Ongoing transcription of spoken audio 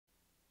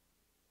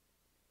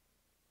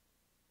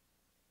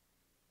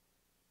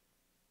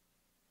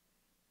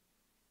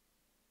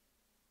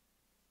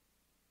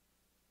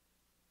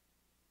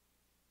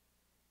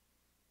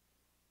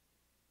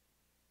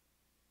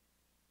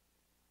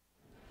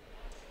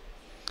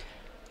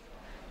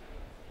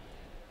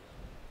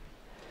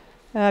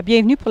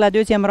Bienvenue pour la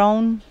deuxième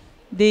ronde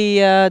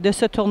de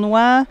ce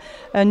tournoi.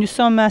 Nous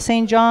sommes à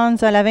St.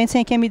 John's à la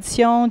 25e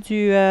édition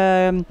du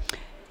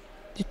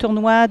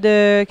tournoi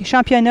de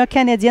championnat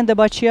canadien de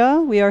boccia.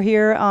 We are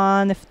here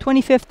on the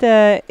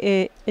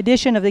 25th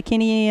edition of the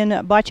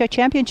Canadian Boccia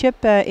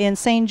Championship in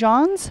St.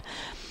 John's.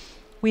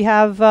 We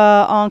have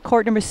on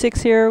court number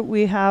 6 here,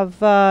 we have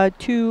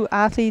two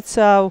athletes,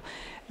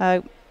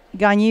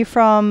 Gagne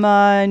from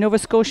Nova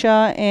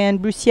Scotia and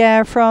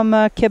Bussière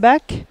from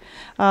Quebec.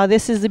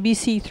 This is the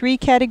BC3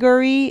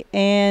 category,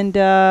 and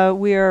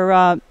we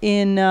are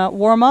in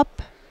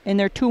warm-up, in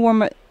their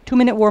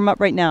 2-minute warm-up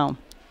right now.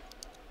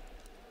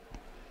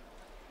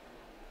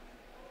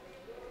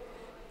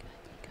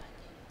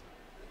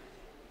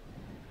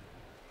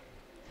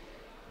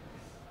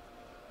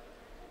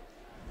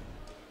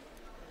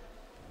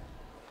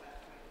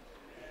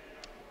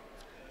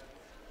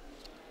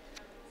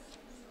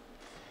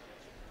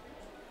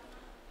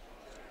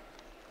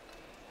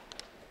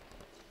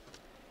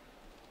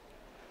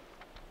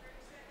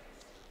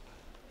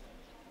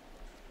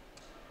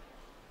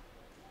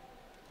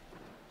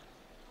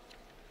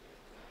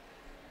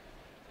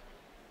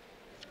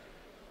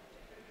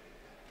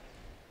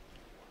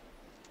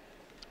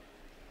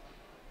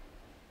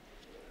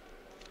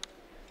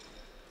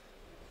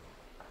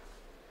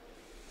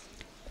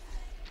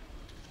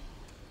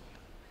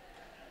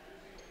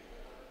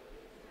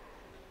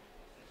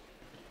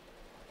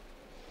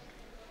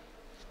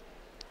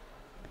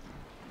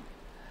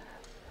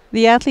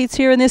 The athletes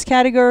here in this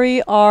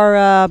category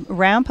are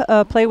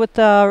play with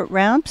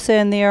ramps,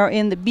 and they are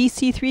in the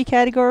BC3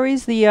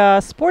 categories.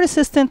 The sport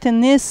assistant in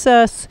this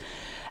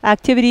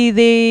activity,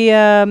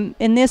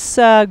 in this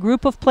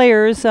group of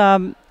players,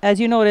 as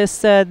you notice,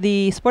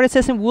 the sport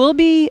assistant will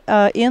be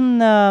in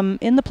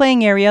the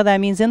playing area. That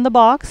means in the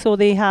box. So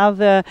they have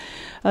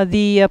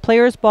the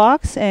players'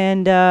 box,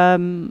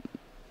 and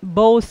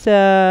both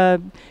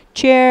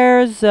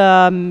chairs,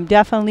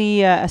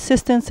 definitely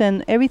assistants,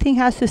 and everything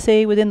has to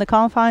stay within the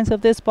confines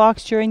of this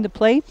box during the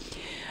play.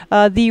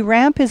 The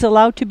ramp is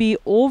allowed to be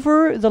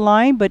over the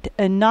line, but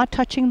not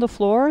touching the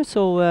floor.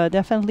 So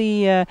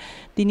definitely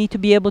they need to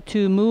be able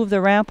to move the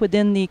ramp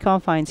within the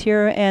confines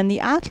here. And the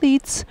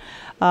athletes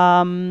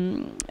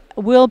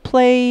will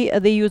play,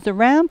 they use the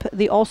ramp.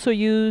 They also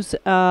use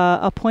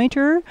a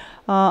pointer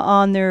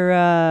on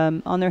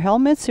their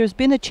helmets. There's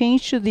been a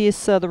change to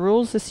these the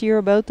rules this year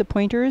about the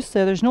pointers.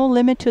 So there's no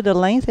limit to the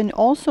length, and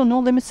also no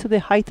limits to the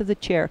height of the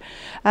chair.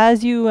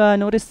 As you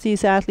notice,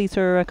 these athletes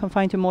are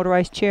confined to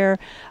motorized chair.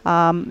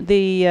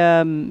 They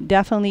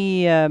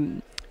definitely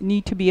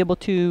need to be able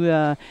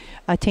to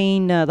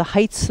attain the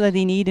heights that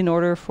they need in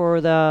order for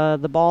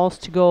the balls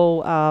to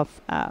go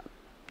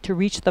to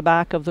reach the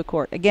back of the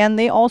court. Again,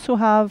 they also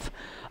have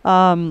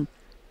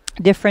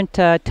different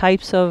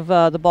types of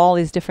the ball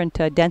is different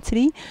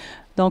density.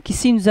 Donc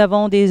ici, nous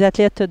avons des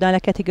athlètes dans la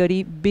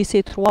catégorie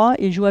BC3.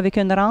 Ils jouent avec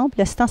une rampe.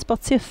 L'assistant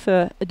sportif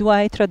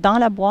doit être dans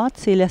la boîte.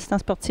 C'est l'assistant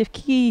sportif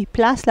qui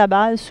place la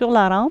balle sur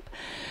la rampe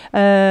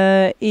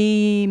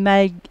et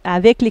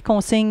avec les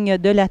consignes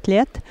de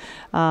l'athlète.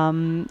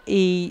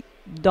 Et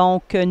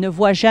donc, ne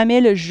voit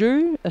jamais le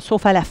jeu,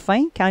 sauf à la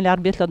fin, quand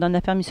l'arbitre leur donne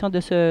la permission de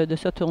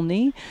se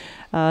tourner.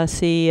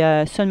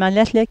 C'est seulement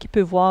l'athlète qui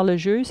peut voir le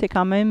jeu. C'est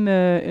quand même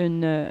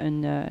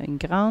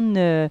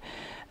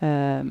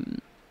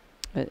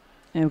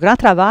un grand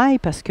travail,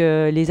 parce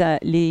que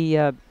les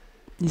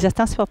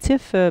assistants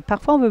sportifs,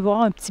 parfois on veut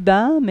voir un petit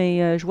banc,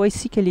 mais je vois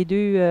ici que les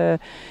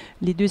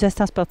deux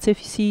assistants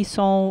sportifs ici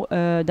sont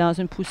dans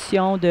une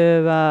position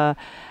de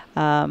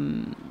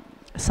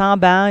sans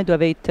banc. Ils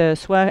doivent être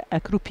soit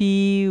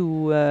accroupis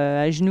ou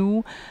à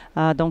genoux.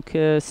 Donc,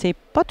 c'est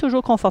pas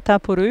toujours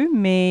confortable pour eux,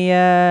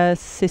 mais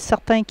c'est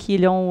certain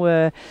qu'ils ont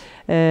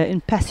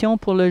une passion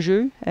pour le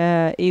jeu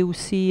et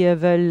aussi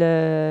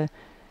veulent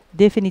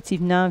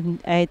définitivement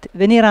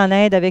venir en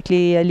aide avec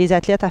les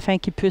athlètes afin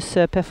qu'ils puissent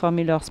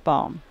performer leur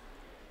sport.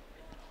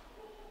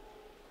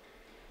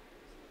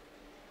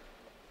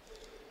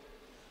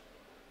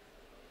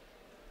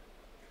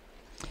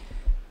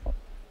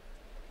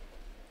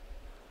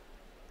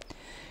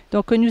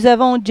 Donc, nous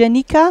avons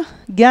Jennica,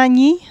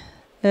 Gagne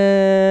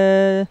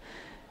de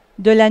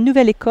la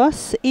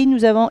Nouvelle-Écosse, et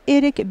nous avons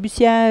Eric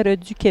Bussière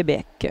du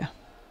Québec.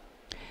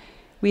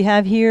 We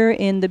have here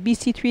in the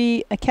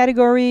BC3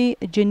 category,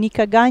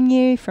 Jennica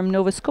Gagne from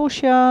Nova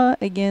Scotia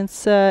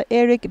against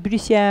Eric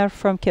Bussière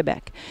from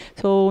Quebec.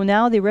 So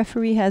now the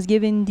referee has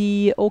given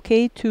the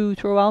okay to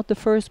throw out the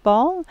first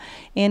ball,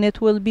 and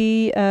it will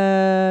be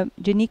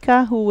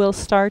Jennica who will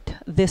start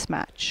this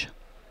match.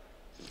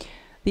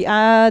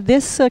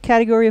 This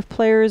category of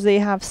players, they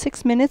have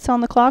 6 minutes on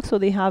the clock, so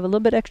they have a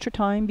little bit extra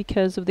time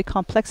because of the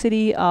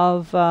complexity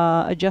of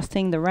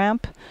adjusting the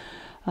ramp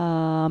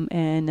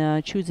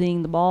and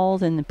choosing the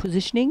balls and the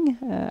positioning,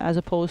 as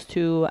opposed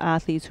to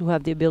athletes who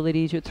have the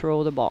ability to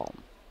throw the ball.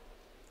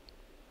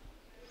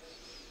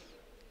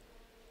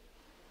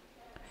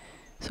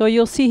 So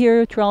you'll see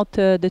here throughout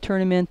the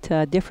tournament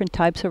different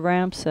types of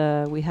ramps.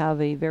 We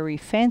have a very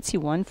fancy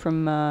one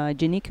from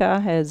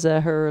Jennica, has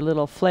her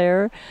little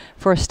flair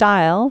for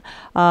style.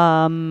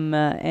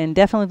 And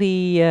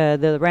definitely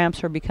the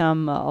ramps are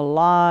become a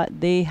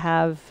lot. They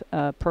have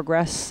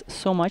progressed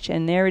so much.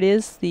 And there it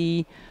is.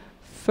 The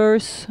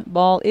first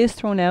ball is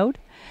thrown out.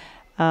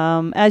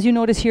 As you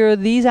notice here,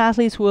 these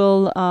athletes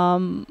will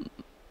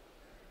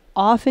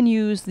often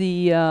use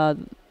the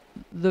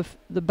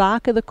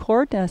back of the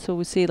court, so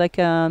we say like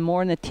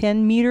more than a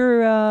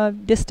 10-meter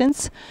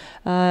distance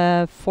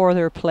for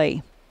their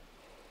play.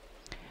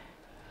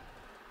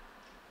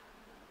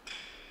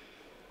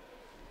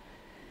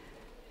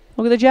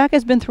 Okay, the jack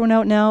has been thrown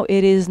out now.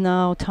 It is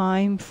now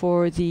time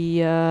for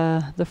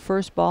the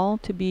first ball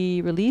to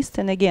be released.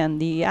 And again,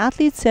 the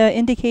athletes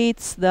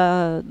indicates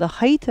the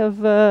height of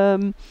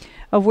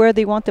where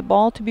they want the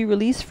ball to be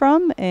released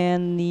from,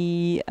 and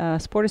the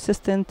sport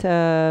assistant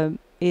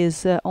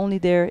is only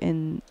there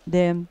in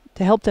them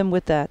to help them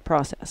with that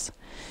process.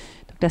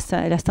 Donc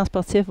l'assistant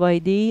sportif va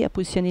aider à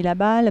positionner la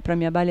balle. La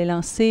première balle est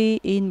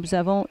lancée et nous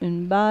avons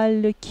une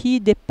balle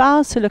qui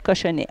dépasse le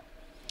cochonnet.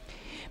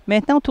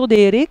 Maintenant, au tour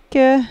d'Éric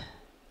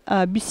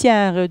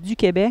Bussière du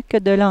Québec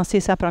de lancer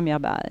sa première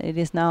balle. It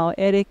is now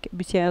Eric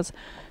Bussière's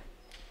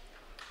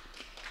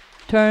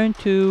turn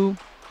to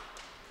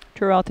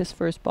throw out his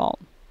first ball.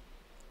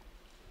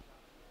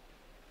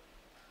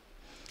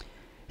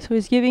 So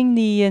he's giving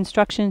the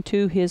instruction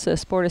to his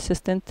sport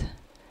assistant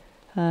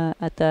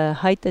at the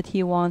height that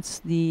he wants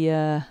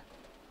the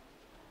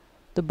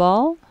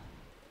ball,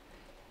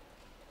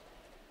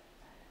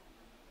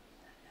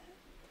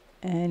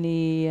 and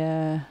he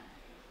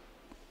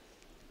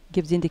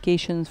gives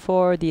indications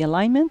for the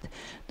alignment.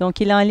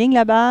 Donc il enligne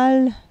la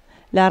balle,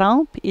 la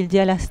rampe. Il dit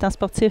à l'assistant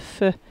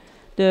sportif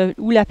de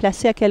où la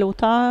placer, à quelle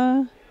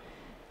hauteur.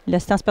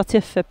 L'assistant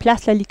sportif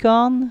place la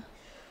licorne.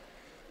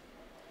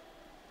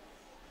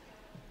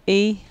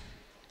 Et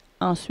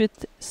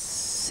ensuite,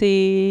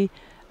 c'est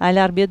à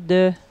l'arbitre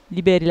de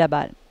libérer la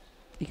balle.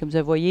 Et comme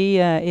vous voyez,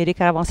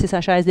 Eric a avancé sa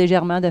chaise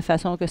légèrement de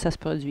façon que ça se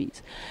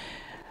produise.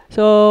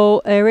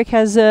 So Eric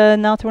has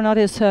now thrown out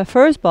his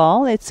first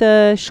ball. It's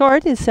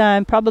short. It's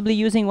probably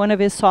using one of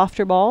his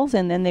softer balls,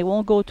 and then they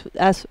won't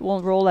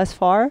won't roll as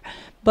far.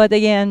 But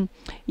again,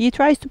 he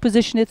tries to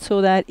position it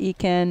so that he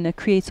can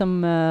create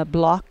some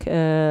block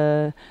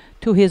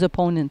to his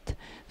opponent.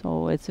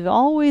 So it's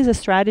always a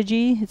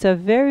strategy. It's a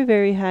very,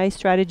 very high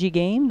strategy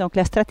game. Donc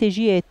la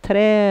stratégie est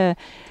très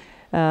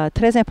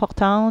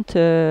importante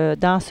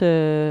dans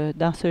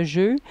ce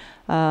jeu.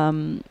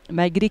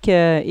 Malgré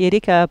que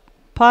Eric a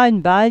pas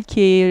une balle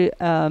qui est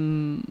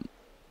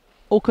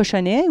au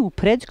cochonnet ou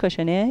près du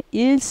cochonnet,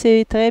 il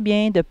sait très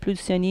bien de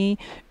positionner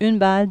une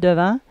balle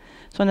devant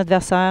son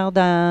adversaire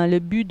dans le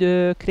but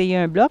de créer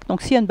un bloc.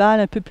 Donc s'il y a une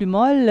balle un peu plus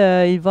molle,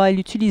 il va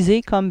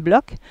l'utiliser comme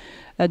bloc.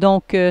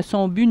 Donc,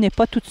 son but n'est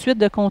pas tout de suite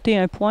de compter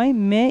un point,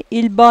 mais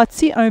il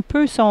bâtit un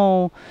peu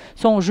son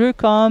jeu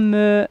comme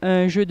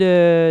un jeu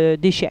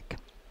d'échecs.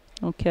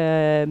 Donc,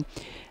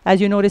 as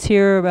you notice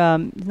here,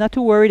 he's not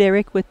too worried,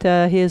 Eric, with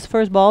his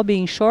first ball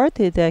being short.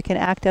 It can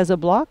act as a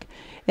block.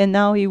 And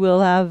now he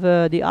will have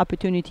the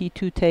opportunity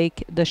to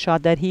take the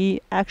shot that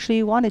he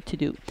actually wanted to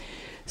do.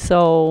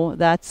 So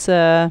that's,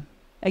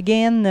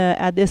 again,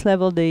 at this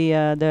level, the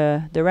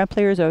ramp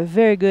players are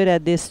very good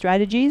at these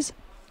strategies.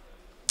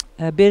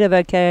 A bit of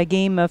a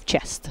game of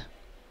chess.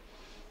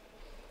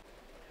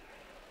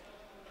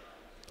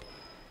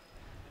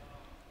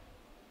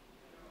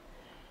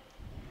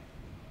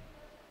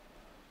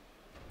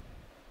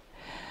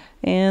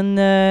 And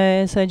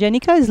so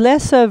Jennica is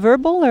less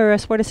verbal. Her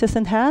sport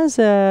assistant has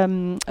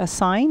a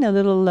sign, a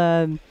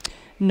little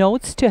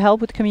notes to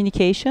help with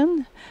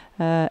communication.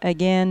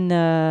 Again,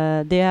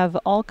 they have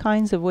all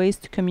kinds of ways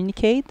to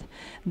communicate.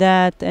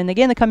 And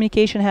again, the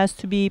communication has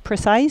to be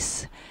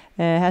precise.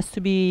 Has to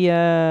be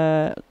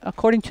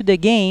according to the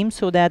game,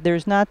 so that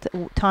there's not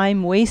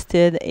time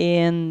wasted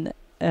in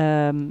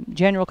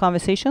general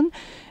conversation.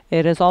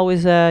 It is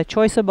always a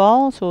choice of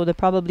ball, so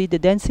probably the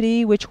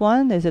density, which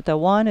one? Is it a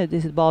 1?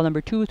 Is it ball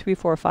number 2, 3,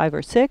 4, 5,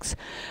 or 6?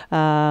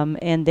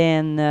 And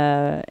then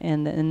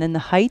the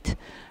height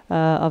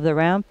of the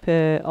ramp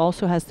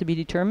also has to be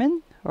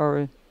determined,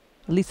 or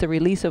at least the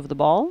release of the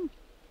ball.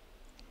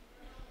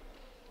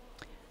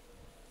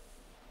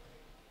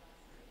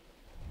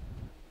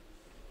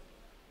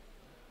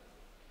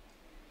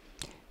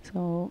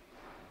 So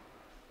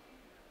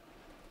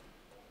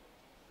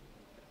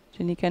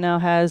Jennica now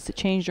has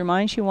changed her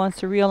mind. She wants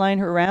to realign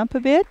her ramp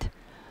a bit.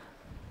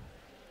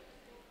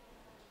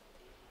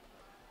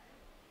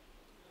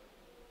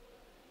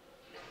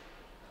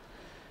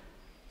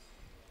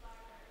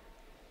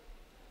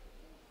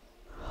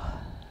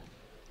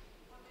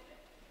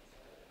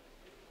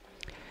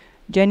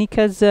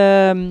 Jennica's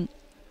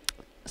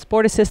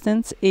sport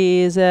assistant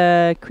is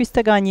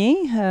Krista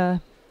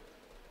Gagne,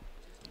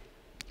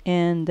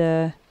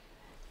 and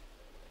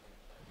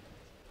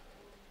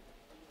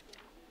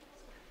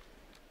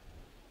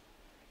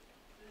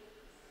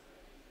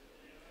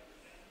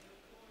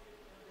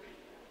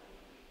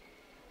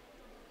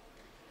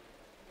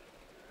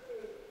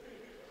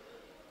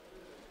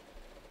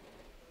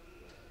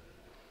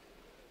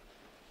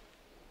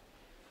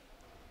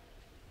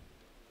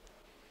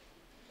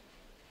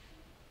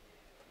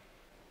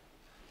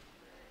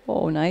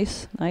Oh,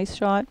 nice. Nice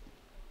shot.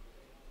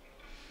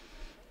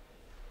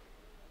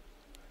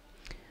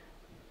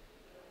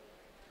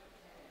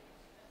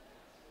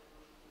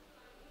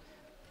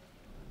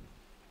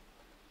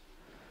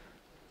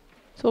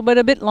 So, but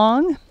a bit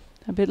long.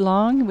 A bit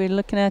long. We're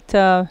looking at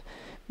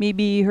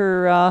maybe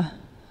her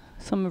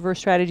some of her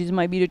strategies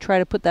might be to try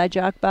to put that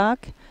jack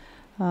back.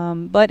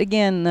 But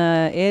again,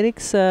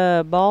 Eric's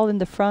ball in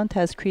the front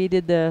has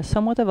created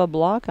somewhat of a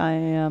block.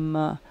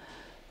 I'm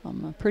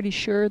pretty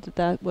sure that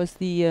that was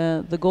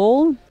the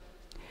goal,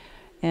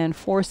 and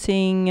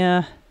forcing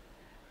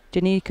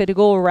Jennica to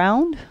go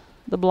around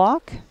the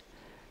block,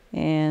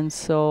 and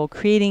so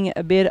creating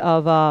a bit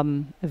of a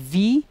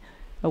V,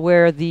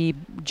 where the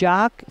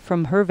jack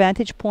from her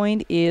vantage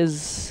point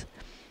is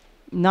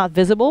not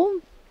visible.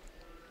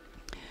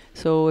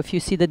 So if you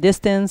see the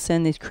distance,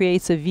 and it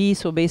creates a V,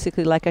 so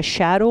basically like a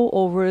shadow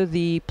over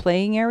the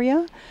playing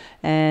area,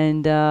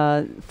 and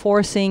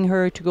forcing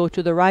her to go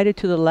to the right or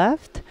to the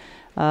left.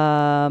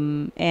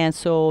 And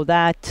so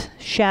that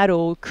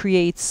shadow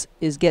gets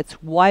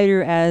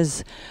wider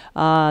as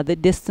the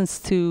distance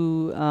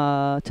to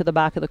the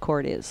back of the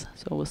court is.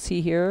 So we'll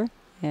see here,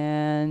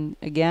 and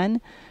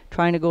again,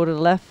 trying to go to the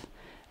left.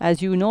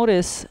 As you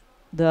notice,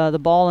 the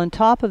ball on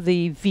top of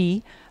the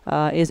V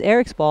is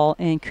Eric's ball,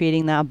 and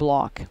creating that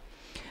block.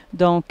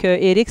 Donc,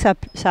 Eric, sa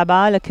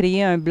balle a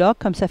créé un bloc,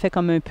 comme ça fait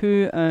comme un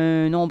peu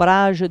un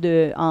ombrage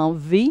en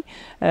V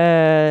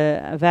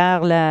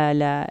vers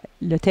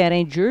le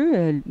terrain de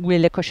jeu où est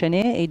le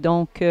cochonnet. Et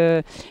donc,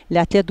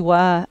 l'athlète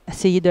doit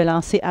essayer de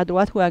lancer à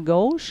droite ou à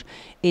gauche.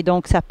 Et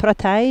donc, ça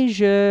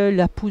protège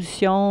la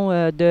position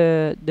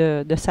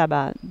de sa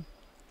balle.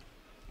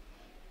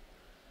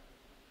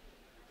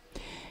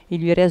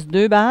 Il lui reste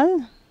 2 balles.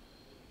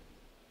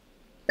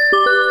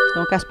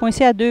 Donc, à ce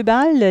point-ci, à 2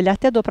 balles,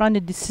 l'athlète doit prendre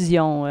une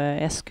décision.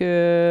 Est-ce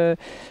que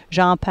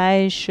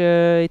j'empêche,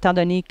 étant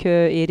donné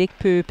que Eric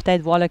peut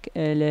peut-être voir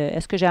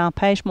est-ce que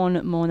j'empêche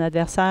mon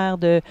adversaire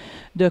de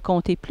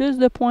compter plus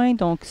de points?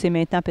 Donc, c'est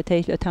maintenant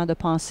peut-être le temps de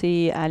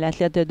penser à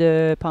l'athlète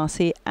de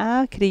penser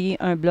à créer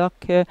un bloc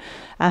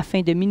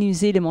afin de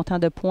minimiser le montant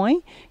de points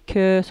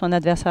que son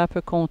adversaire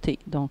peut compter.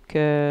 Donc,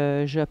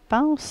 je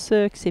pense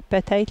que c'est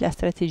peut-être la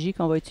stratégie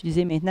qu'on va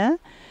utiliser maintenant,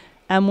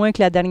 à moins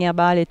que la dernière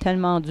balle est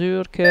tellement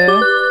dure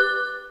que...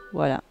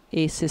 Voilà,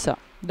 et c'est ça.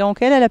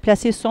 Donc, elle a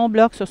placé son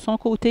bloc sur son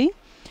côté.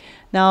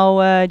 Now,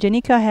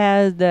 Jennica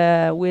has,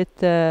 with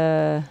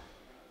 2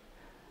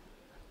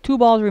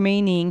 balls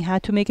remaining,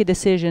 had to make a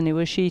decision.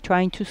 Was she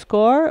trying to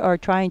score or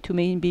trying to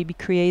maybe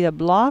create a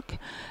block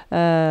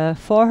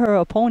for her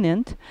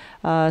opponent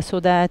so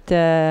that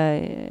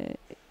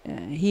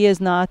he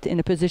is not in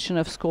a position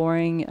of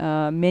scoring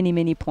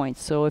many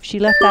points. So if she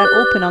left that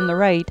open on the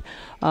right,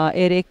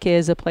 Eric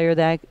is a player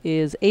that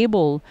is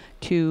able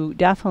to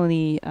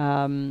definitely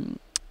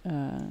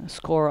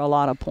score a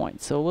lot of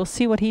points. So we'll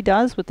see what he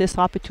does with this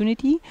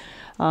opportunity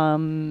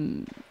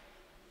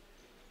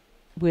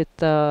with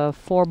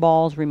 4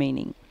 balls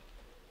remaining.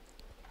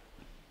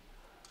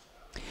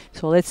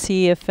 So let's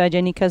see if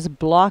Jenica's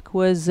block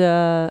was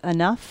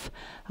enough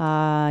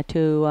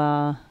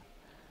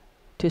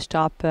to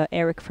stop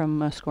Eric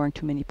from scoring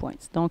too many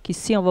points. Donc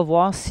ici, on va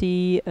voir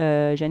si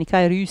Jennica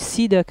a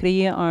réussi de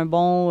créer un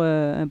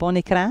bon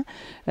écran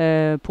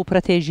pour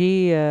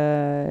protéger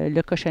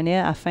le cochonnet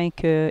afin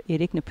que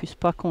Eric ne puisse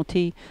pas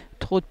compter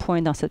trop de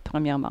points dans cette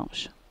première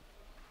manche.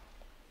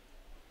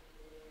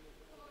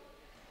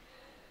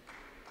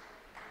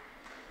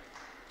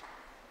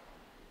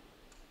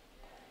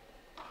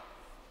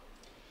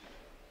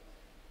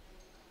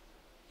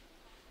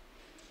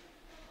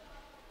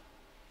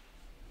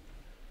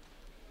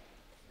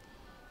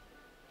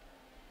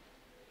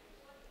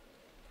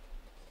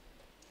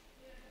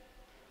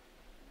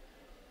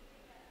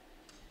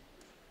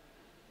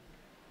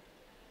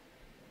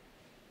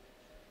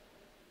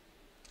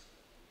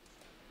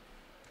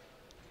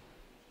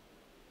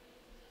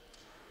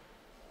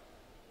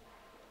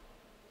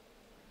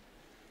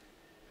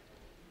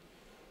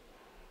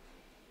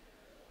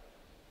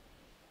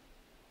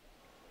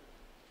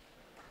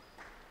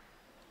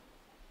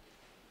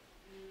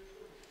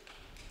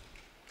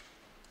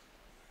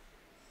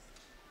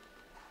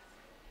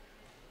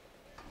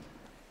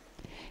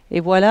 Et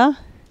voilà.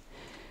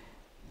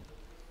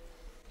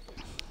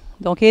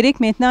 Donc, Eric,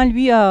 maintenant,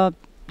 lui, il a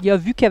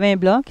vu qu'il y avait un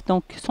bloc.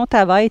 Donc, son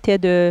travail était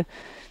de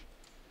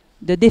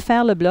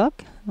défaire le bloc.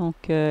 Donc,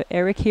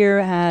 Eric here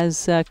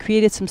has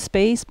created some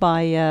space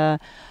by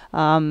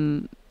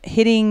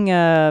hitting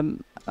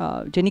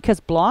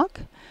Jenica's block.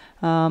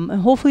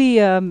 And hopefully,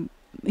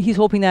 he's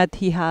hoping that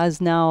he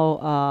has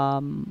now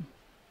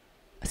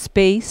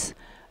space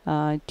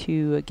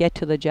to get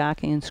to the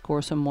jack and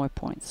score some more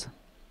points.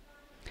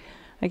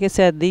 Like I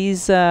said,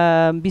 these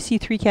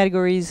BC3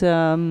 categories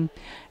and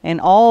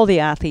all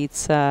the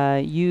athletes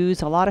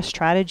use a lot of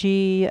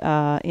strategy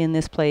in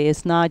this play.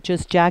 It's not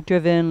just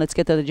jack-driven. Let's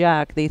get to the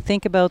jack. They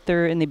think about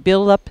and they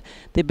build up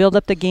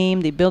the game.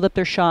 They build up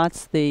their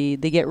shots. They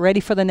get ready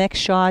for the next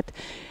shot.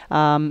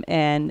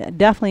 And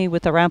definitely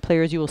with the ramp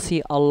players, you will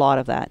see a lot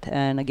of that.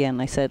 And again,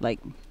 like I said, like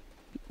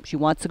She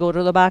wants to go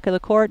to the back of the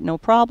court, no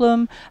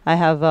problem. I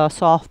have a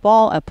soft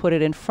ball. I put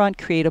it in front,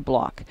 create a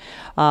block.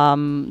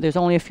 There's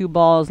only a few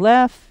balls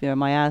left.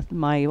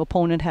 My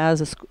opponent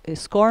is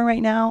scoring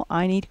right now.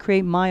 I need to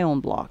create my own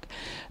block.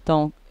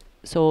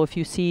 So if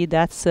you see,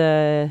 that's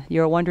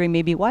you're wondering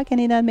maybe why can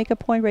he not make a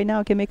point right now?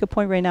 I can make a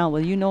point right now.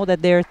 Well, you know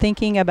that they're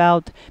thinking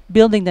about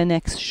building the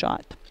next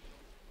shot.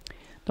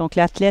 Donc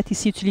l'athlète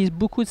ici utilise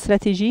beaucoup de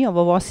stratégies. On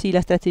va voir si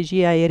la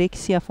stratégie à Eric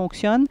ici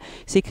fonctionne.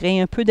 C'est créer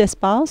un peu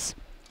d'espace.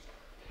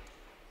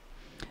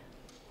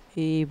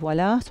 Et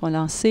voilà, son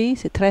lancé,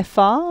 c'est très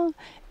fort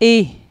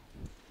et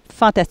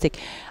fantastique.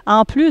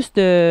 En plus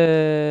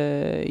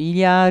de,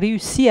 il a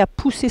réussi à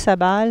pousser sa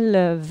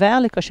balle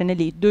vers le cochonnet,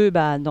 les deux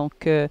balles.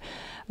 Donc,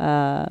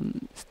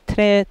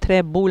 très,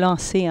 très beau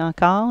lancer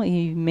encore.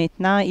 Et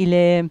maintenant, il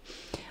est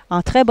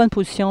en très bonne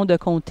position de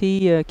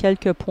compter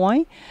quelques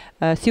points.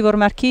 Si vous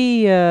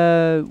remarquez,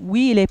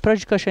 oui, il est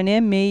proche du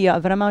cochonnet, mais il y a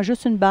vraiment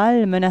juste une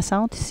balle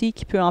menaçante ici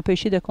qui peut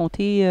empêcher de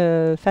compter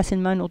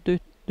facilement un autre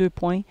deux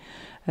points.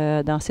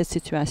 Dans cette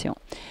situation.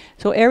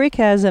 So Eric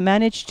has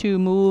managed to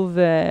move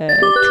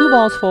 2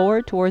 balls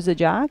forward towards the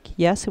jack.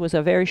 Yes, it was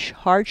a very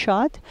hard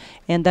shot,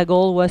 and the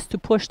goal was to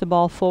push the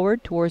ball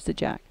forward towards the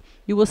jack.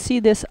 You will see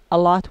this a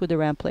lot with the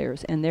ramp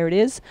players, and there it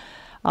is.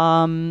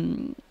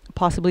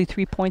 Possibly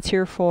 3 points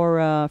here for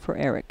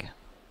Eric.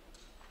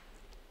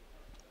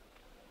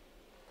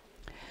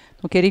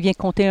 Donc Eric vient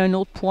compter un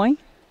autre point,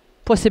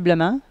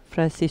 possiblement,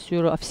 c'est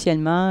sûr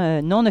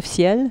officiellement, non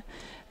officiel.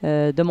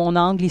 De mon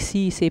angle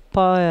ici, c'est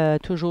pas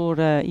toujours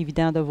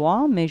évident de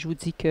voir, mais je vous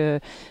dis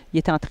qu'il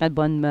est en très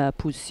bonne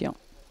position.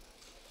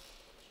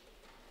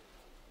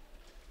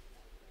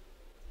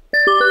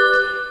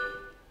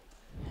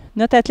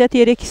 Notre athlète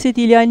Eric ici,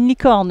 il a une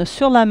licorne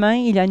sur la main,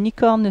 il a une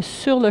licorne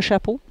sur le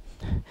chapeau,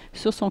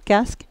 sur son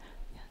casque.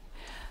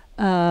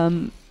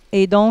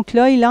 Et donc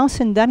là, il lance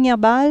une dernière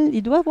balle.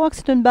 Il doit voir que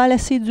c'est une balle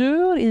assez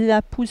dure. Il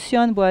la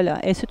positionne,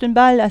 voilà. Et c'est une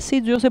balle assez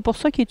dure. C'est pour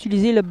ça qu'il a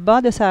utilisé le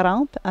bas de sa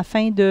rampe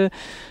afin de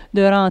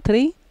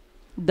rentrer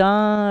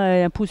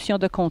dans la position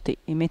de compter.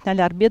 Et maintenant,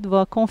 l'arbitre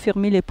va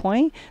confirmer les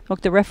points.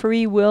 Donc, the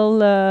referee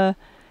will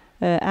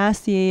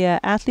ask the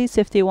athletes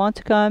if they want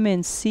to come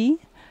and see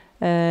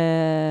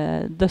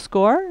the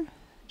score,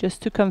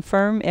 just to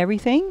confirm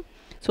everything.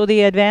 So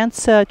they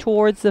advance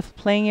towards the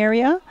playing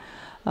area.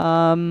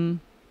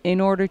 In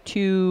order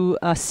to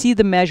see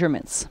the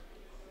measurements.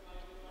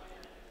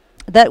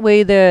 That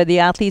way the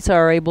athletes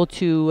are able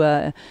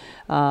to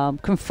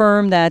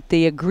confirm that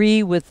they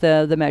agree with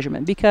the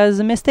measurement,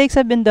 because mistakes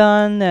have been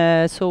done,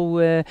 so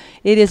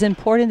it is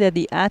important that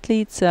the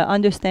athletes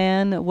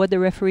understand what the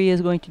referee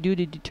is going to do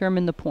to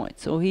determine the point.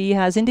 So he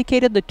has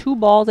indicated the 2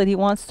 balls that he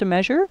wants to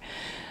measure.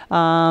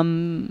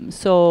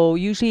 So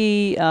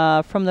usually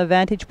from the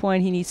vantage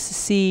point he needs to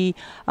see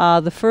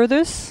the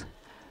furthest.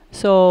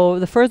 So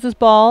the furthest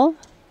ball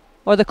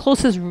or the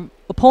closest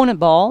opponent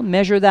ball,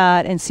 measure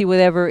that and see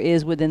whatever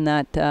is within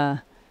that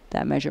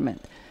that measurement.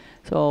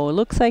 So it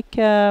looks like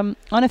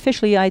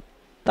unofficially, I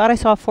thought I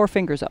saw 4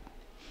 fingers up.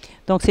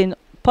 Donc c'est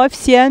pas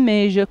officiel,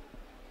 mais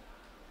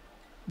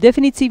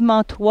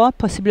définitivement 3,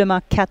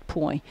 possiblement 4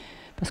 points,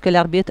 parce que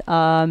l'arbitre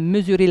a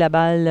mesuré la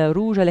balle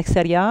rouge à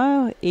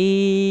l'extérieur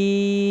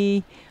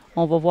et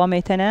on va voir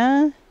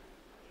maintenant.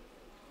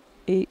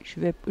 Et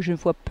je ne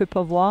peux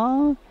pas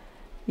voir.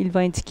 Il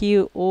va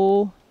indiquer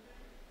au...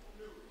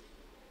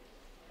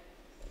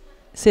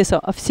 C'est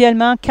ça.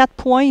 Officiellement, 4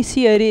 points.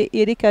 Ici,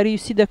 Eric a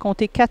réussi de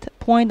compter 4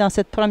 points dans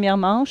cette première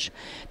manche.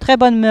 Très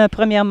bonne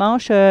première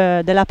manche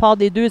de la part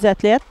des 2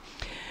 athlètes.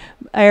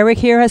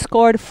 Eric here has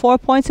scored 4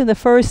 points in the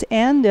first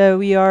end.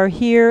 We are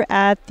here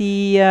at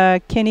the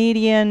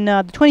Canadian,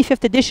 the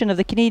 25th edition of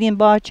the Canadian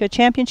Boccia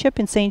Championship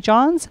in St.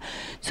 John's.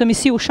 Nous sommes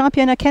ici au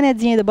championnat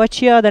canadien de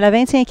boccia de la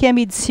 25e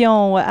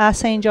édition à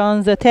St.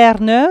 John's de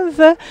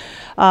Terre-Neuve.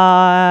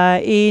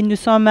 Et nous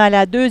sommes à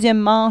la 2e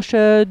manche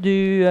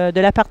de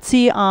la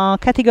partie en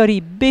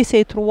catégorie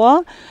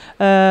BC3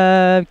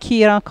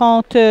 qui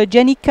rencontre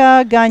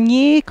Jennica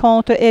Gagne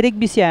contre Eric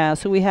Bussière.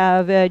 So we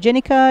have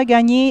Jennica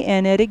Gagne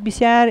and Eric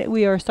Bussière.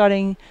 We are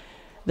starting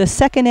the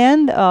second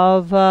end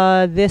of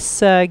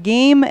this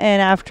game, and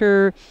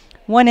after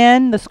one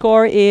end, the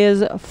score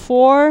is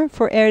 4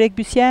 for Eric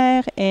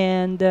Bussière,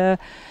 and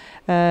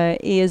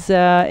is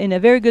in a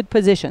very good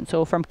position.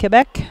 So from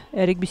Quebec,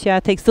 Eric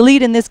Bussière takes the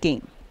lead in this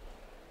game.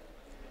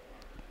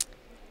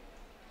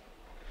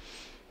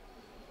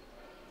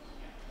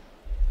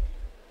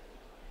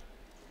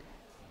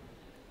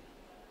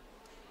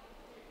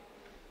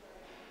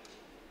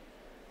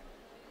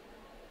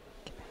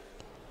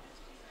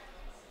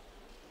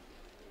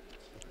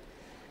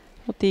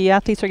 The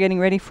athletes are getting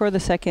ready for the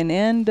second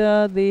end.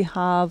 They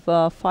have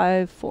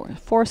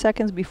 4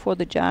 seconds before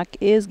the jack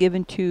is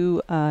given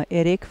to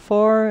Eric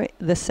for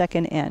the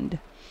second end.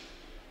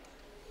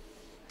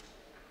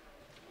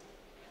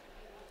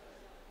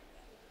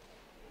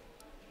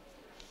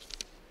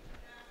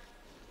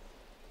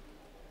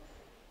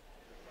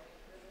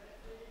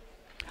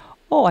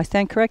 Oh, I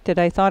stand corrected.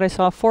 I thought I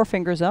saw 4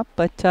 fingers up,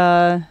 but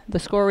the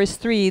score is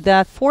 3.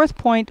 That 4th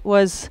point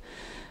was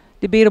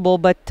debatable,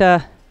 but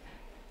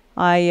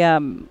I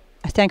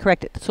stand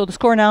corrected. So the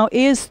score now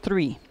is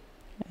 3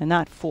 and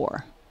not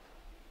 4.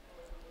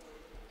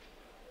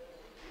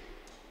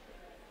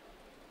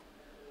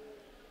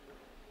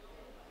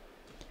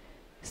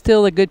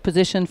 Still a good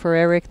position for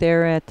Eric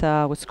there at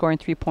with scoring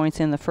 3 points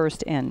in the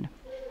first end.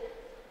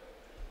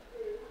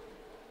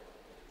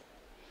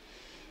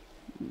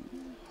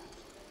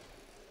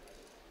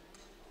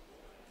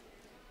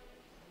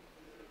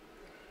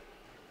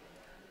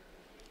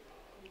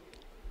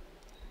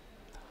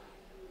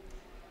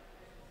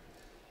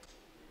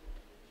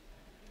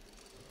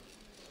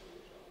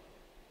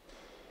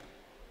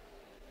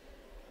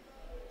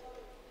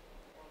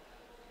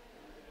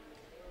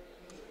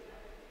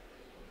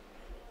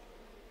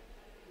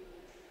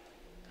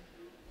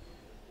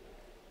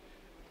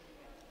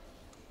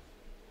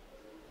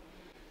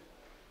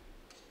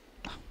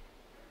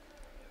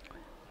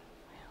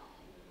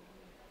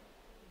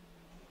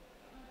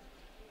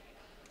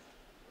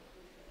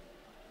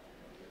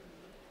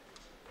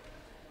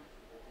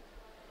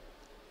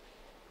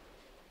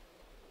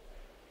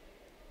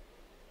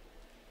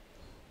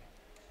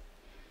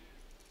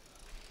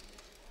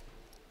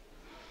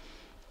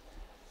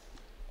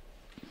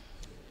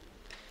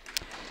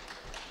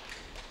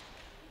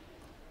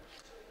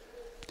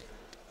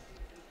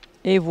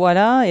 Et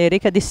voilà,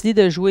 Eric a décidé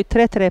de jouer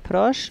très très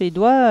proche. Il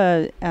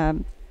doit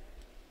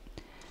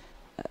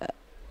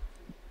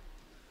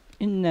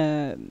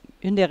une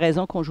des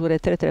raisons qu'on jouerait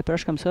très très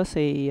proche comme ça,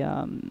 c'est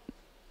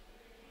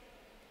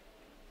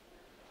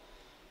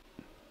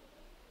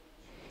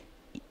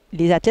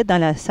les athlètes dans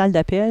la salle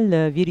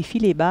d'appel vérifient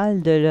les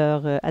balles de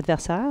leur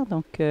adversaire.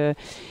 Donc,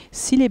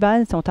 si les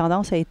balles ont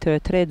tendance à être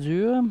très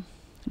dures,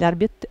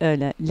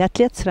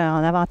 l'athlète sera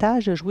en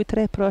avantage de jouer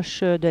très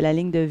proche de la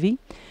ligne de vie.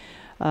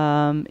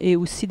 Et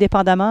aussi,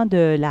 dépendamment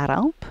de la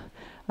rampe,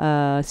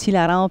 si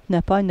la rampe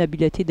n'a pas une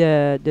habileté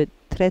de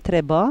très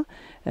très bas,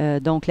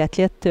 donc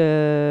l'athlète,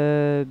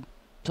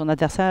 son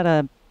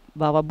adversaire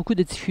va avoir beaucoup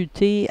de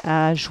difficultés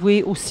à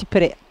jouer aussi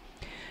près.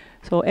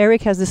 So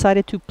Eric has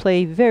decided to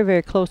play very,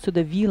 very close to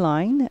the V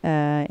line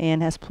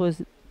and has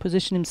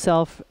positioned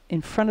himself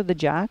in front of the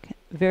jack.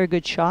 Very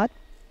good shot.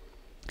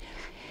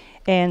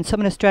 And some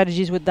of the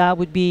strategies with that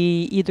would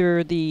be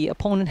either the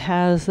opponent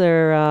has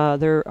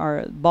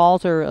their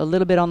balls are a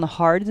little bit on the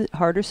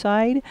harder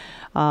side.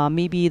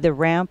 Maybe the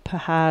ramp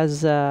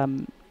has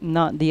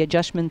not the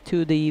adjustment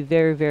to the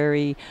very,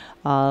 very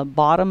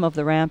bottom of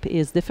the ramp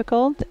is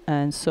difficult,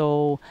 and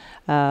so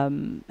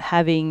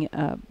having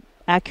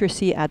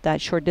accuracy at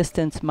that short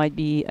distance might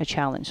be a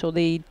challenge. So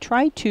they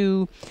try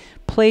to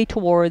play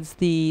towards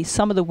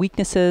some of the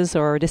weaknesses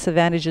or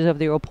disadvantages of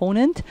their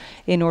opponent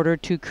in order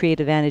to create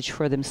advantage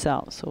for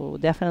themselves. So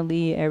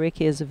definitely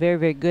Eric is very,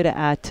 very good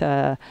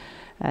at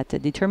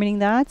determining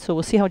that. So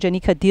we'll see how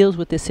Jennica deals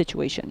with this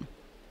situation.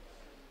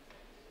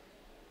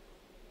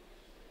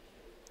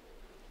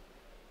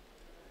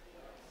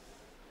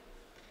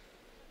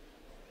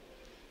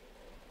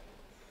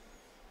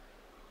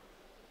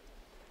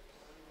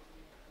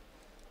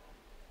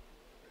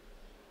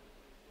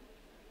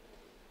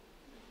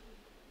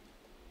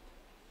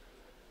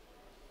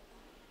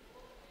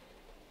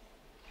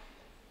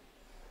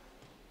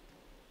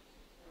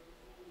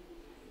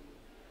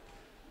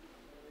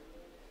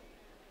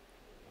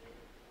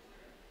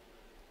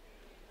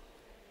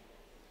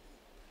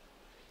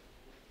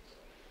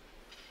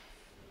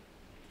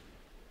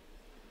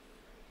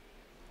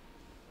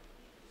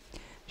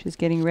 She's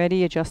getting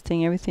ready,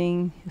 adjusting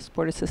everything. The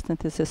sport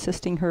assistant is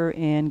assisting her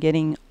in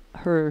getting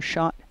her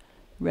shot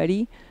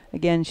ready.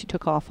 Again, she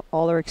took off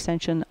all her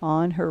extension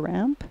on her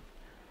ramp.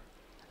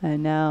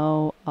 And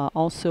now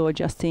also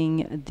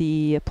adjusting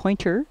the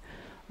pointer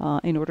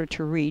in order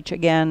to reach.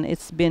 Again,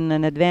 it's been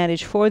an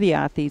advantage for the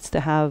athletes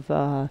to have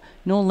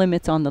no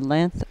limits on the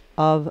length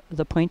of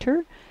the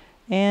pointer.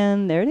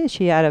 And there it is.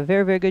 She had a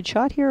very, very good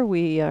shot here.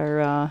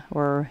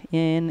 We're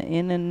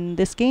in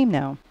this game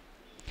now.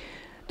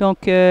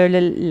 Donc,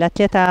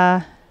 l'athlète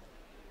a...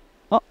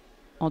 Oh,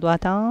 on doit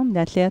attendre.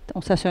 L'athlète,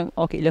 on s'assure...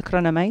 OK, le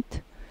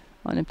chronomètre.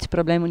 On a un petit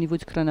problème au niveau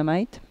du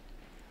chronomètre.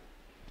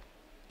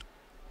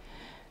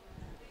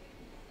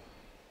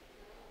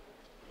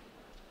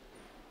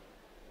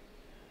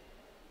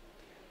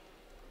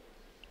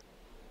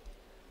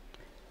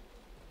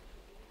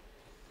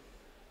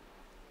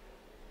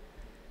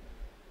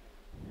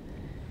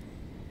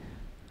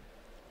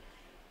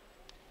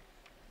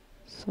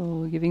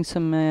 So, giving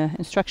some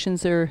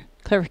instructions or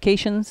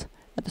clarifications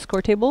at the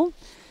score table.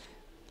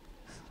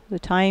 The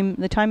time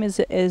is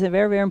a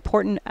very, very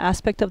important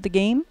aspect of the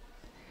game.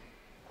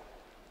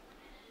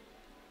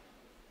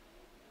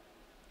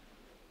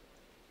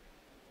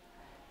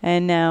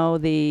 And now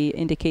they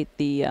indicate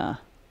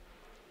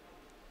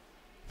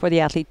for the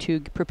athlete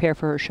to prepare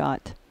for her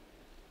shot.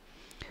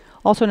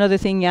 Also, another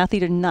thing, the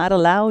athlete are not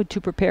allowed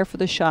to prepare for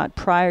the shot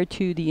prior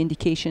to the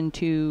indication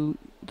to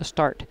the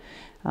start.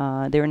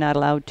 They're not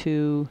allowed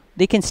to,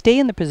 they can stay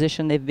in the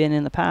position they've been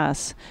in the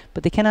past,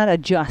 but they cannot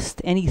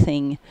adjust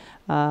anything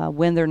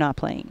when they're not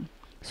playing.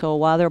 So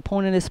while their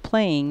opponent is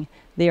playing,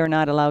 they are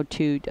not allowed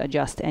to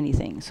adjust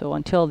anything. So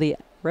until the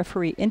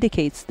referee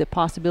indicates the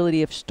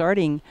possibility of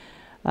starting,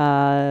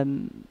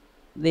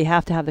 they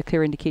have to have the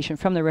clear indication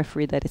from the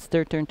referee that it's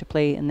their turn to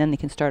play, and then they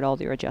can start all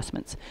their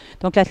adjustments.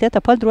 Donc l'athlète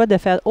n'a pas le droit de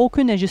faire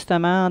aucun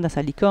ajustement dans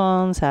sa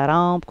licorne, sa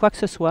rampe, quoi que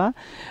ce soit,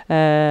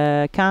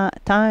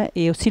 tant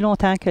et aussi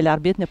longtemps que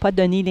l'arbitre n'a pas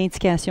donné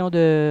l'indication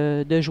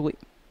de jouer.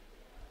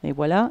 Et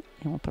voilà,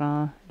 et on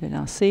prend le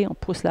lancer, on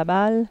pousse la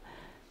balle.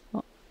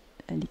 Oh,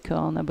 la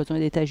licorne a besoin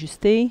d'être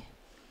ajustée.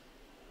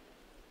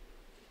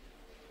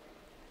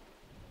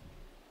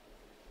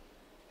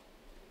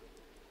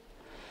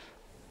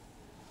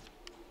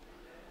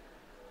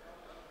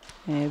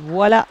 Et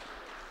voilà.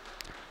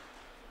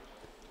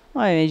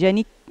 Ouais,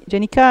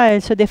 Jennica,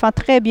 elle se défend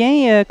très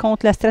bien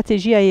contre la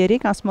stratégie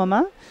aérienne en ce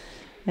moment.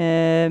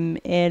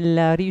 Elle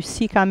a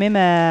réussi quand même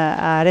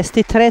à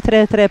rester très,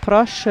 très, très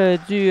proche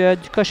du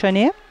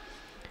cochonnet.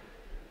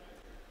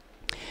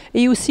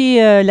 Et aussi,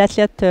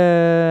 l'athlète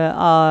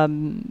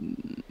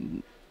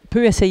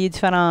peut essayer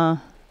différentes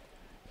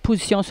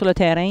positions sur le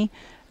terrain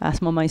à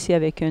ce moment ici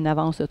avec une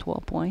avance de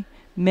 3 points.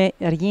 Mais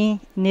rien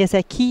n'est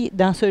acquis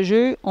dans ce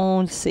jeu,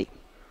 on le sait.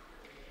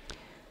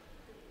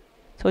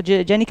 So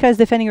Jennica is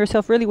defending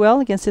herself really well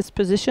against this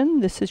position,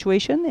 this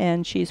situation,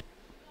 and she's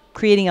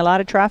creating a lot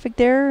of traffic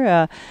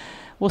there.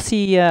 We'll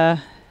see how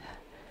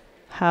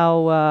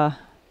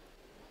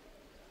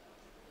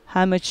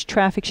much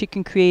traffic she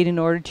can create in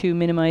order to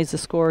minimize the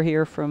score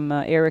here from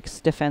Eric's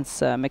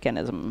defense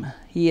mechanism.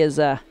 He is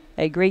a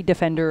great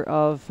defender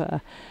of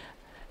and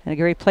a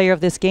great player of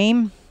this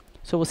game,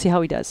 so we'll see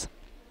how he does.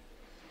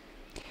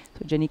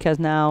 So Jennica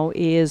now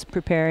is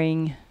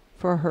preparing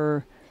for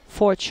her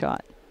fourth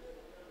shot.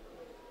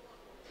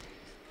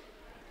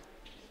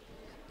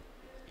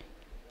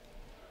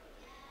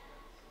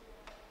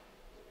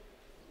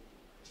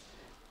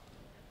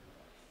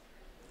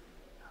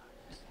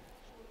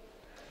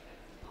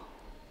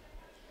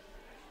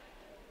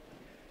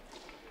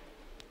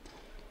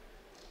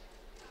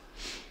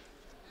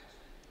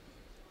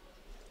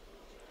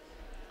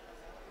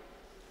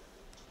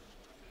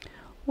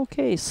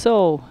 Okay,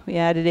 so we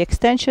added the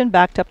extension,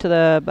 backed up to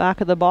the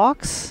back of the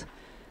box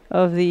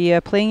of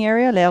the playing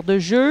area, l'aire de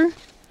jeu.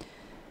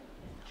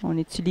 On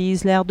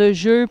utilise l'aire de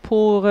jeu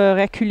pour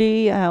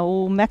reculer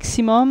au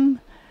maximum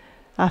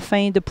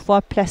afin de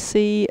pouvoir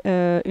placer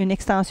une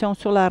extension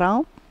sur la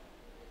rampe.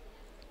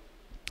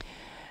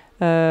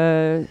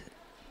 On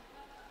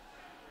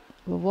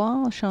va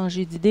voir,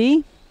 changer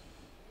d'idée.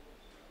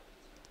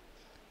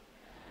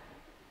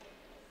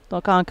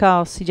 Donc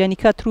encore, si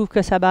Jennica trouve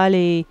que sa balle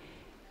est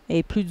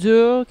plus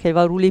dure, qu'elle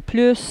va rouler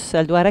plus,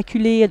 elle doit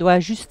reculer, elle doit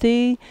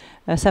ajuster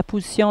sa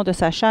position de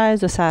sa chaise,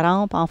 de sa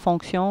rampe en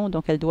fonction.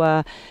 Donc, elle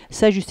doit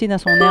s'ajuster dans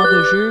son aire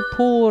de jeu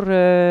pour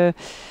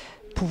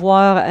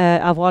pouvoir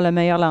avoir le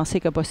meilleur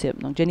lancer que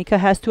possible. Donc, Jennica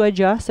has to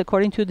adjust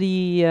according to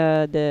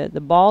the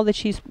ball that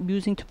she's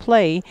using to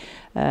play.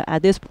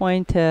 At this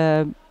point,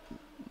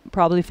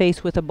 probably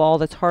faced with a ball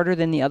that's harder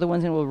than the other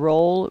ones and will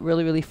roll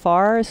really, really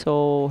far.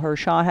 So her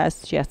shot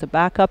she has to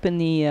back up in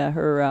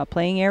her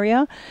playing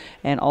area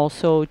and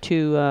also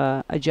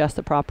to adjust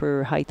the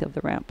proper height of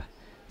the ramp.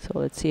 So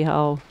let's see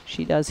how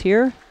she does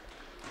here.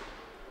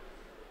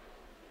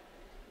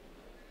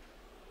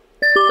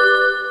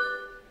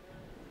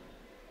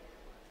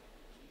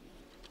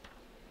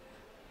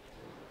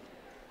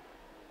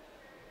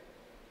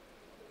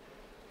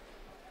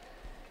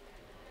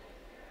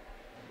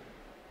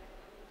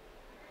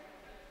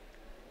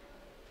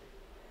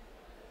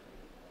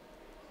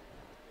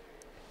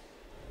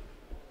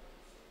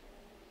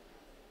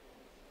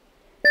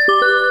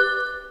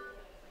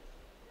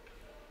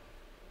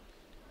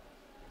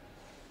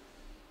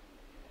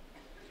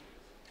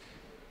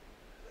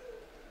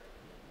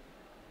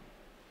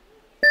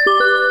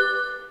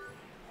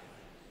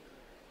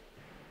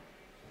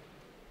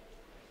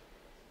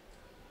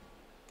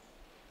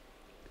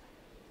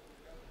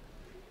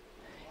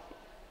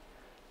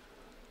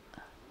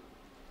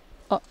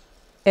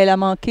 Elle a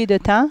manqué de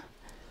temps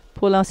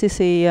pour lancer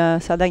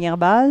sa dernière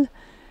balle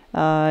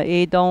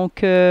et donc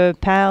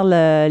perd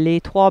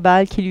les 3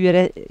 balles qui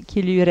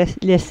lui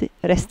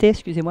restaient,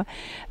 excusez-moi.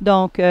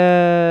 Donc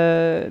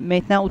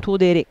maintenant au tour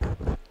d'Eric.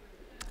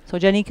 So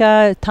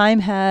Jennica,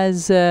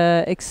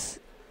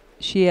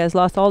 she has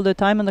lost all the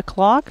time on the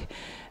clock.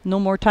 No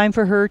more time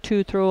for her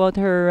to throw out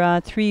her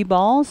 3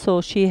 balls.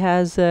 So she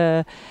has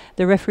the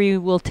referee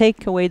will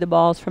take away the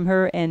balls from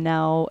her, and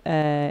now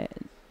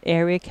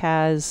Eric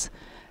has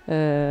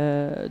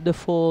the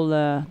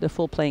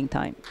full playing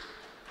time.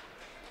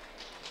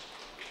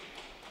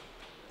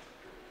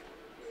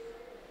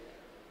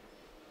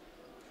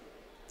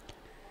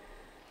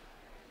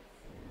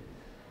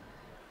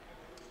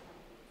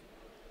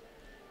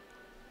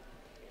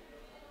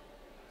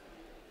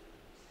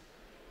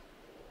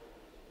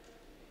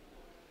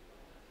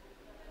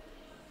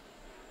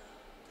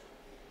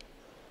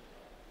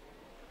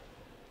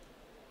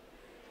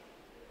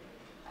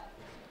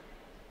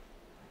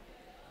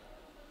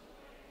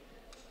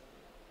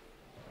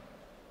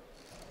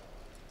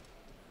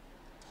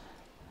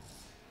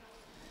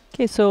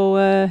 Okay, so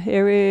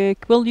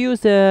Eric will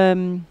use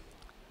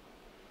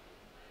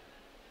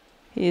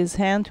his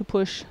hand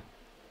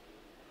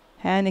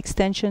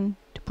extension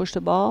to push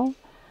the ball.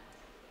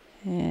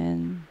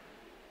 And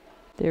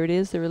there it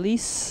is, the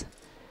release.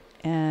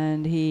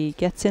 And he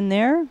gets in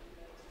there.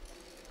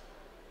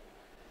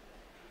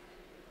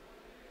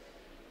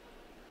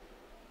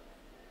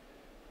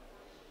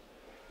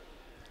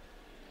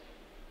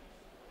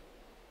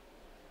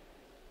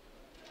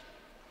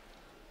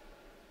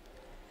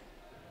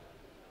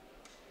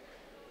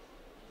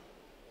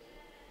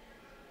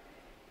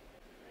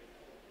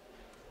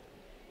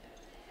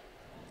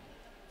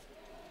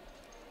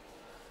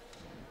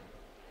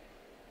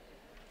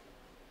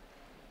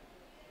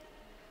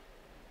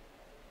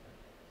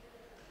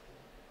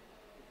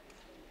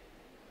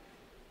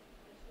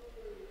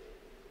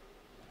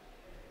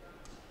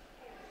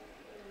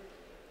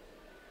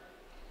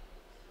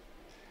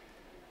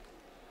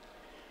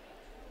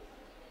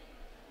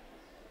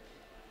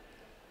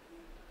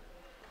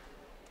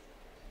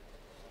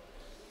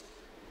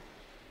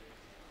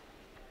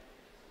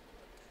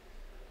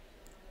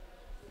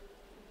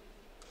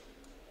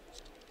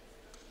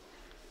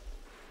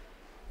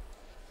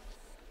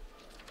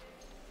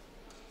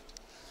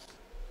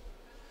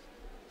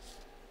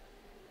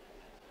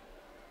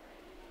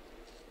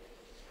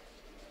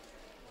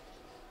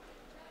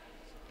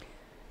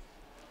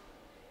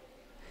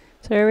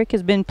 So Eric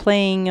has been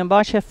playing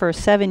Bussière for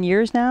 7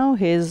 years now.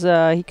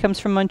 He comes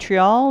from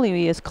Montreal.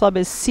 His club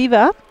is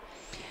Siva.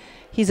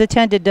 He's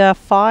attended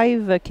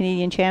 5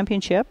 Canadian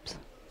championships.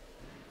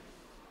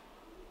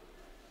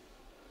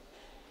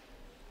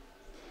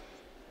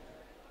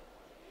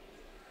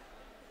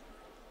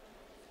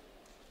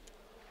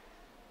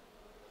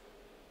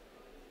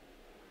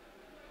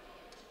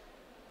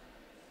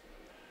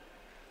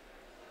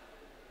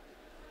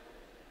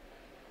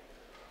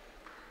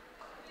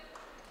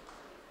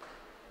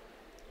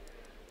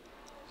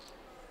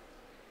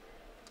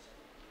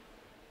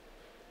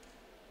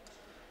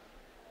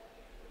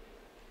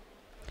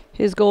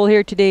 His goal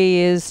here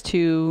today is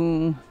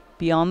to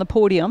be on the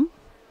podium.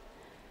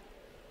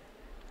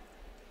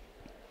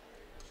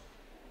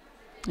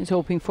 He's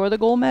hoping for the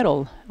gold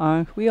medal,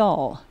 aren't we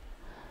all?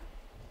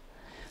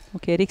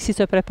 Donc Eric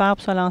se prépare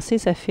pour se lancer.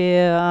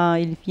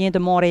 Il vient de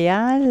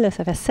Montréal.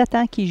 Ça fait 7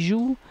 ans qu'il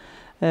joue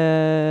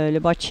le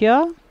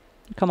boccia.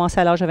 Il a commencé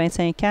à l'âge de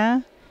 25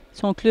 ans.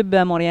 Son club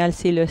à Montréal,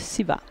 c'est le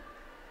Siva.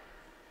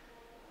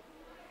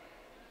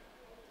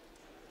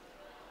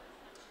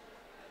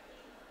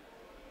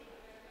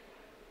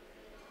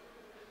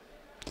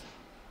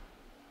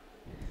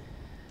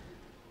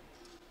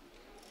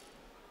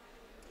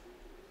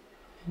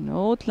 Une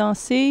autre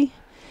lancée.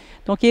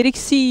 Donc, Eric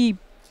ici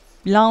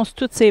lance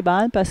toutes ses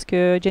balles parce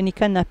que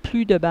Jennica n'a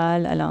plus de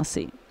balles à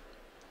lancer.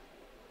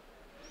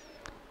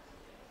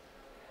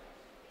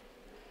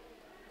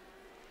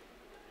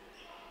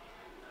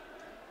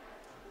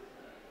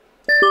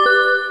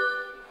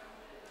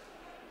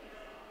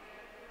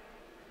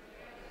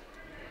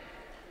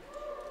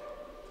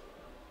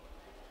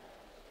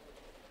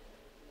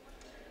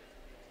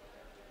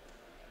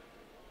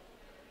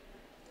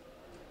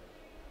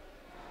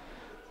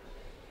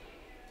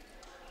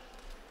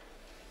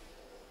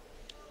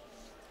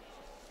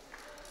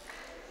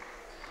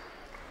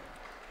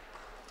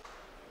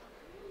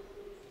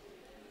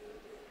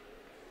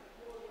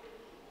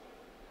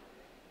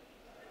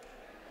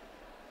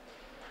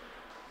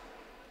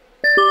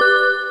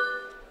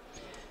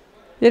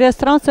 Il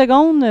reste 30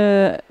 secondes,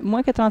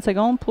 moins que 30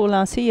 secondes pour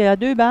lancer. Il y a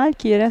 2 balles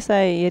qui restent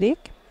à Eric.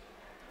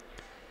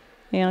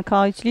 Et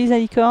encore, il utilise la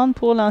licorne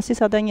pour lancer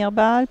sa dernière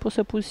balle, pour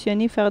se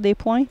positionner, faire des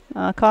points.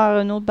 Encore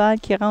une autre balle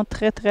qui rentre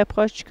très très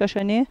proche du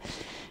cochonnet.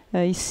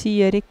 Ici,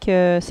 Eric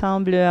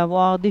semble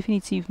avoir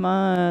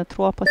définitivement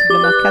 3,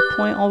 possiblement 4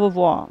 points. On va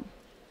voir.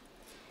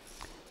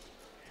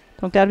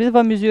 Donc, l'arbitre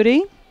va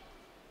mesurer.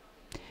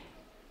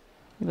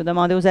 Il va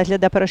demander aux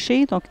athlètes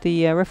d'approcher. Donc,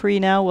 the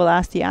referee now will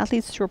ask the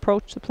athletes to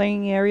approach the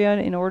playing area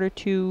in order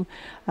to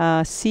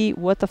see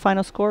what the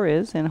final score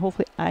is. And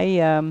hopefully,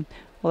 I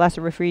will ask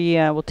the referee,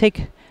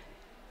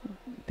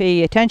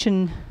 pay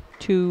attention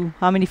to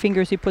how many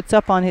fingers he puts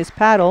up on his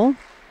paddle.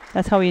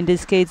 That's how he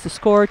indicates the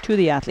score to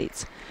the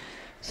athletes.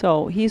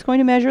 So, he's going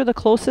to measure the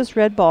closest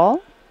red ball.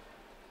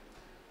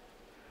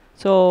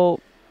 So,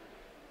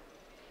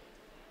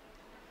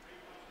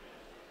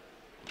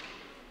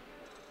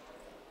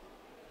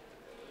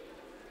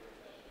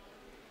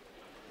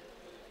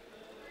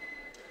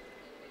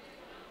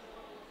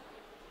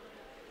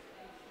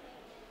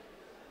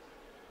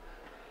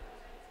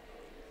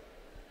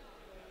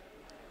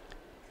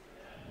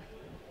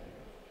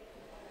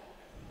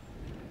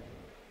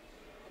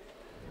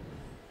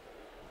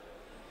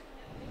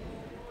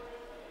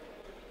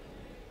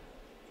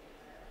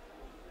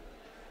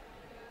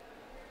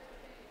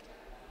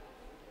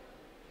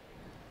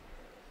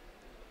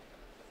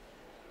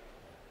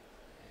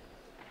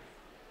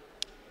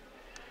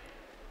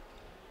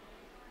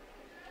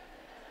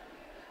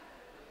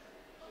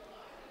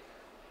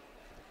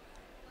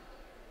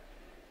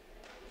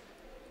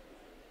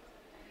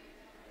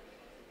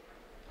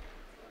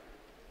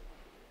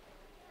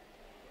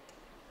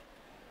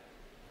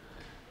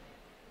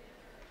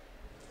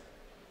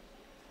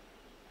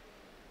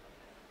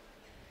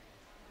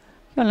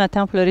 Puis on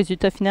attend pour le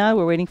résultat final.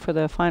 We're waiting for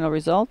the final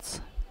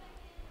results.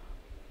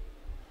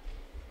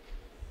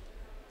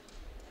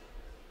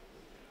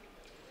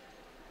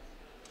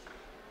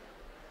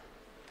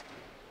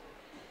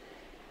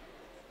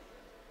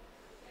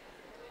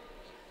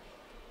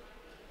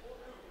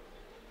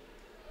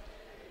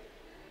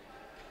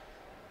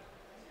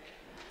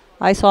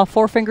 I saw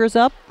 4 fingers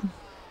up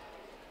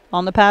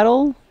on the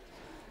paddle.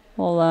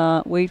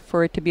 We'll wait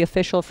for it to be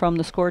official from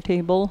the score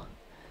table.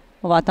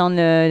 On va attendre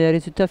le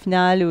résultat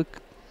final.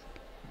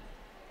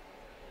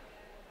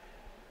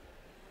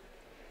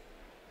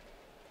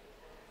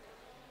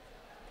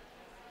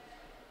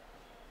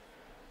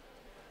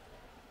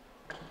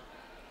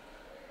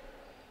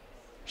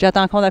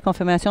 J'attends encore la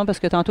confirmation parce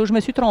que tantôt je me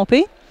suis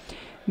trompée.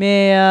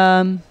 Mais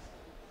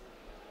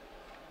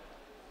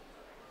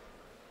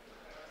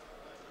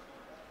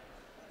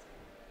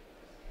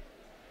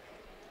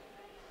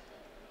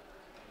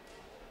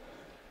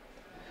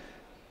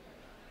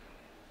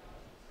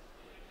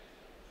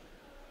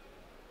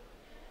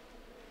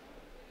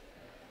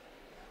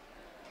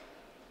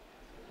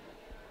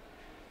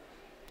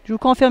je vous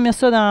confirme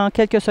ça dans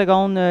quelques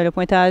secondes, le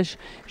pointage.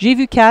 J'ai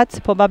vu 4,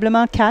 c'est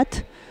probablement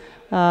 4.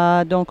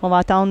 Donc, on va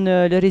attendre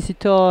le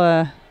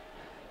résultat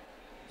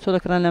sur le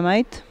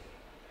chronomètre.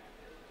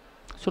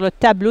 Sur le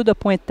tableau de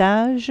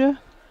pointage.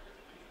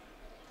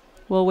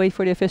 We'll wait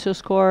for the official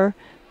score.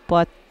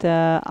 But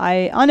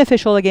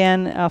unofficial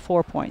again,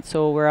 4 points.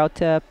 So we're up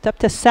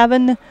to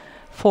 7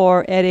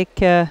 for Eric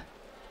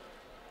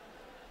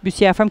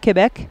Bussière from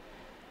Quebec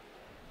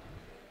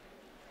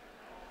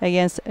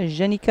against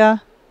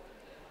Jennica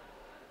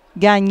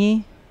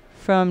Gagne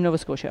from Nova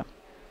Scotia.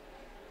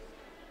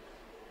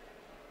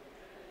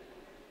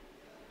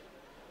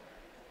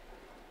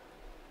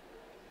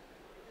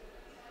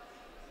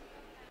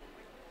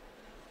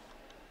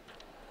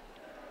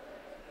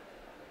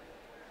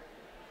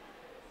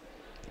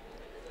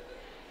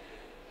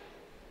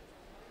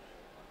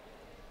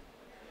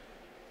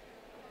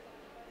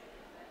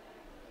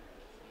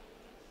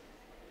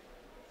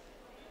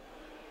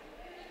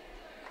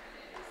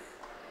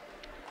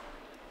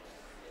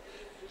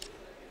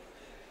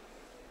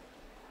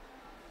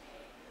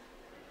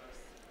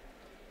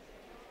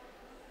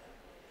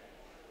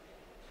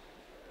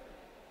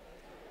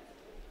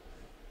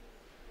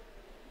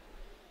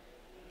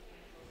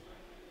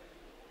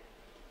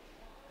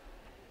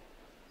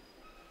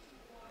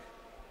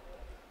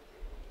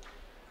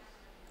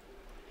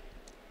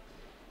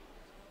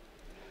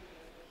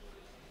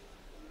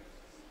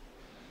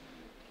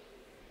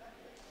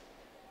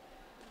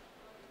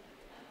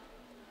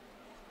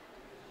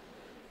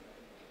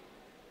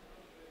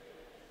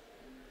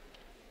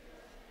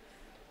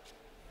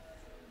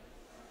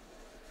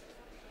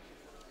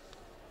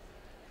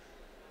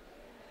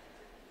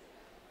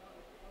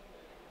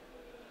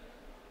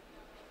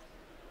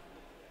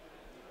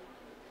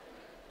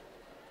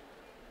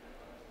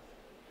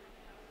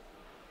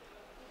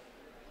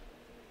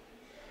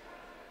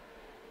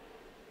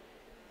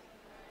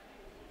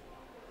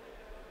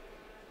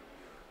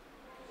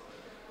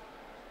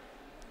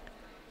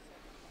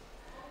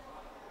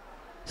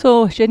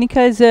 So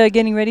Jennica is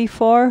getting ready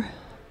for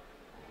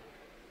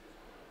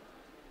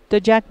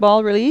the jack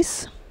ball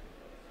release.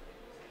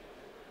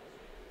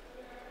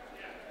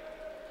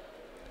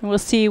 And we'll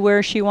see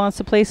where she wants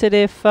to place it.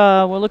 If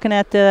we're looking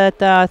at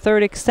the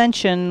third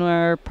extension,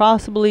 where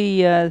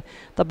possibly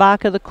the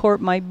back of the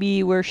court might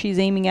be where she's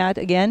aiming at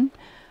again.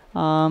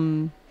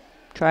 Try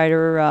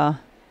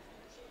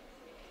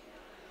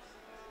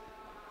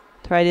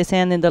this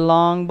hand in the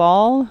long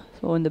ball,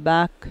 so in the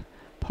back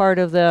part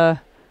of the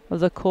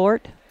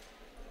court.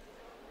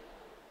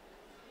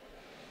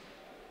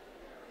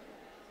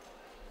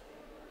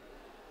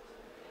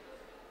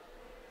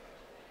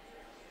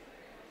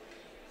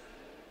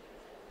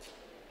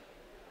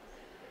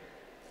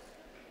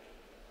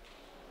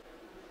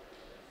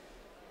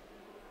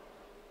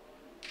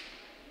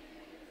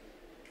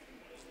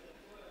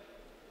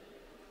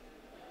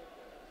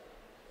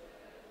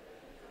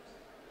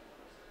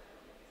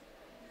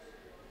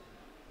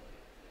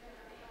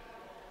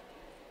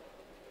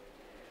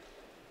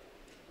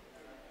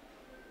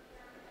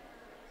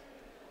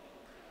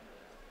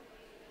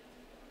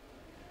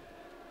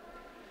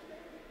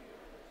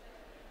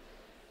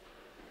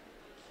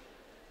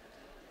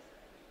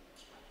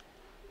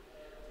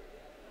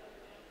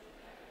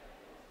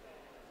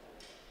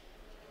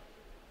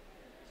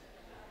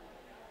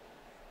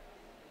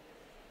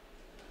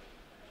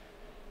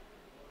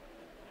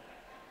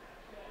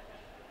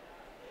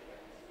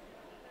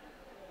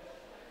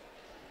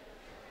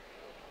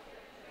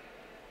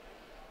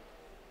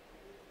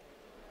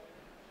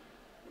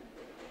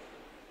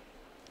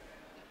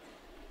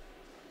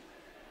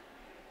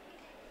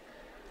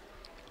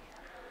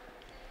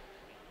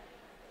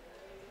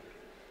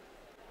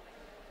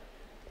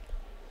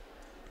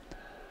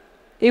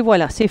 Et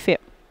voilà, c'est fait.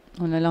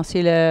 On a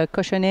lancé le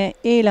cochonnet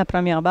et la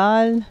première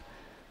balle.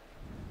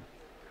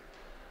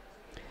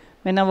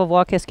 Maintenant, on va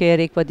voir qu'est-ce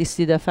qu'Eric va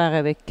décider de faire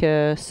avec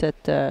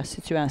cette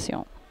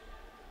situation.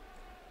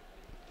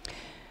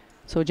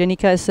 So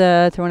Jennica has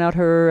thrown out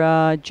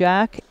her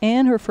jack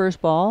and her first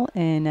ball,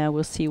 and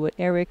we'll see what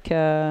Eric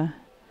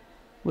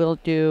will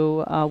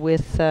do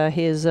with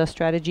his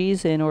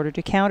strategies in order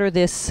to counter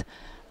this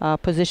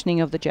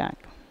positioning of the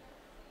jack.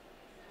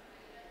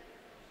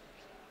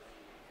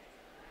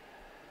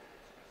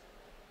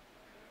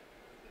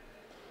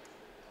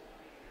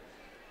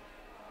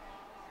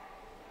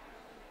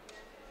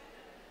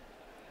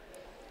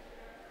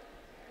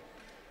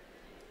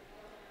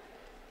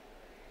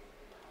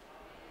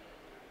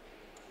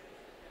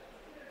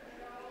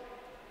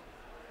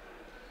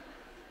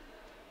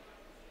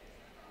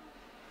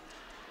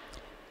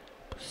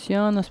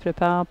 On se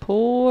prépare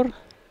pour...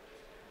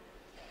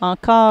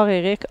 Encore,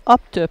 Eric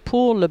opte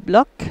pour le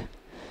bloc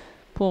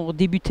pour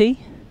débuter.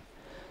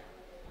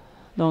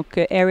 Donc,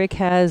 Eric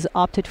has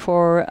opted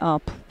for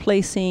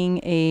placing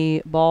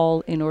a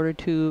ball in order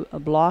to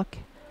block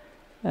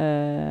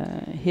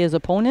his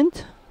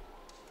opponent.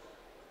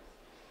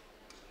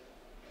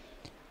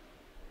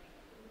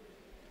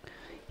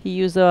 He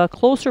used a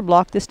closer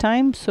block this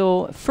time,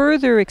 so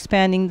further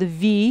expanding the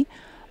V.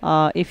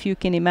 If you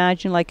can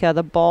imagine like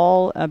the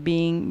ball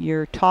being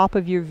your top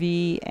of your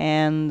V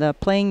and the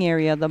playing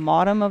area the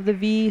bottom of the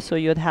V, so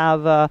you'd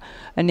have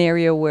an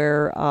area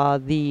where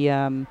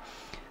the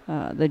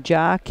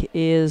jack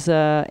is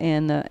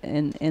and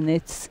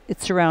its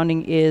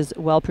surrounding is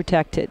well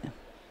protected.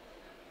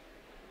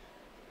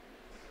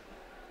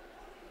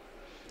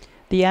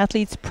 The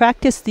athletes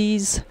practice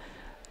these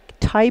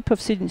type of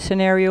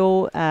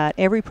scenario at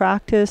every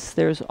practice.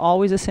 There's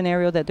always a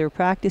scenario that they're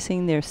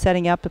practicing. They're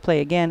setting up to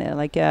play again,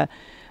 like a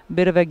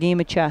bit of a game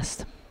of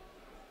chess.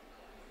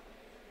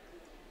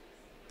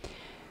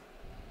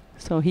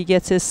 So he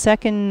gets his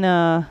second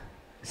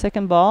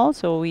ball.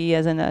 So he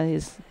has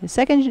his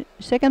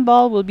second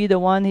ball will be the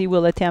one he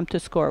will attempt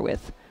to score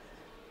with.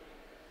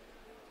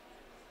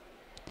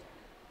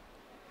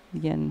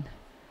 Again,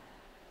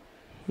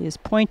 his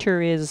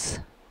pointer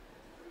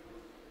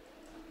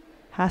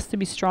has to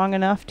be strong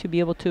enough to be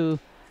able to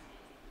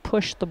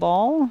push the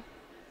ball.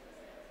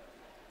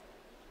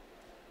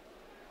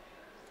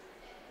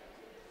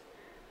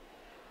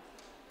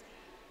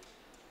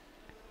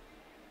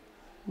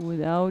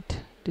 Without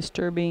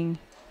disturbing,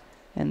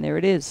 and there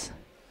it is.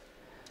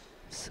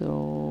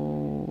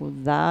 So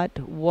that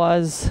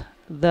was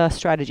the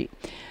strategy.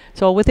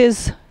 So with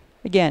his,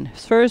 again,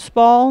 his first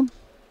ball,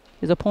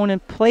 his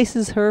opponent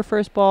places her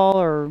first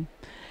ball,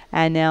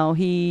 and now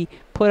he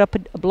put up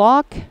a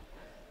block,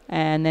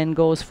 and then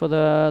goes for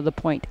the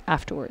point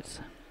afterwards.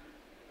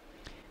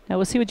 Now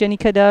we'll see what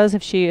Jennica does,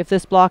 if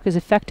this block is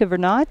effective or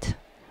not.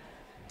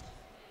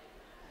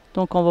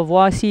 Donc on va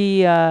voir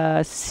si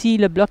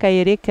le bloc à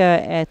Eric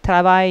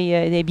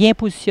est bien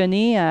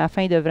positionné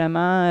afin de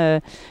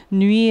vraiment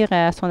nuire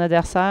à son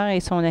adversaire et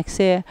son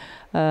accès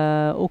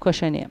au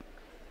cochonnet.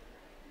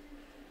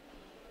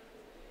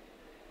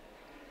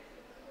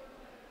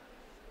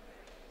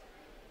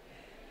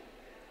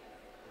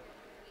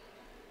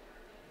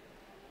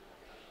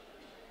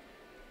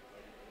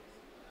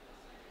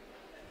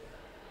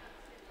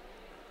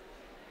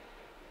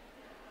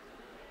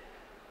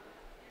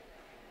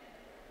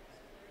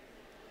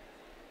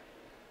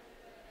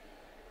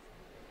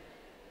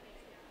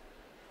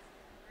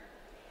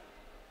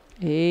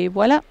 Et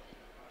voilà.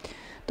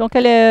 Donc,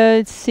 il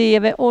y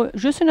avait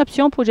juste une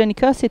option pour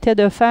Jennica, c'était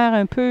de faire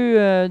un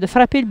peu, de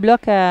frapper le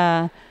bloc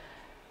à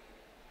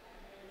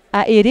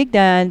Eric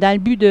dans le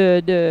but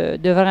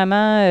de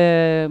vraiment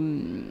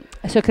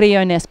se créer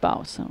un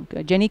espace.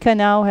 Donc, Jennica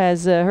now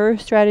has her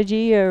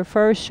strategy. Her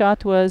first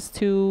shot was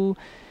to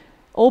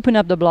open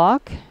up the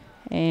block,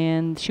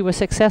 and she was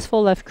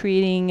successful at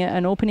creating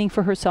an opening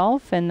for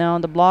herself, and now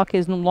the block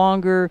is no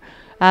longer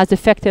as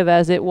effective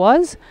as it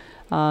was.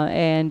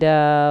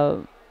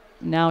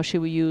 Now she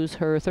will use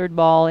her third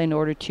ball in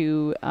order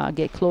to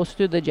get close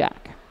to the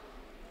jack.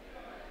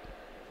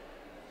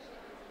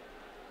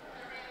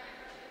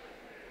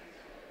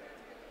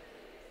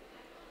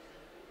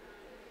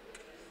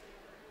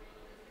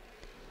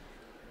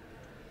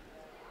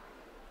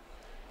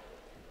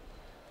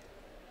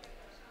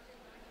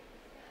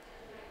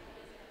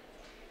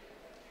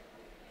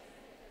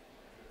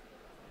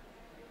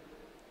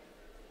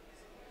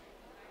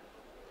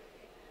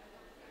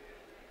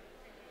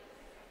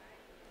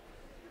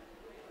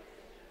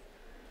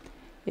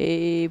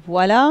 Et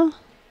voilà.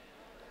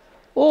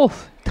 Oh,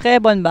 très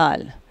bonne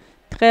balle.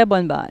 Très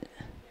bonne balle.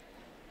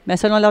 Mais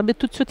selon l'arbitre,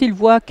 tout de suite, il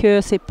voit que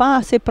c'est pas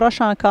assez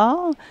proche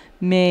encore,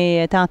 mais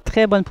elle est en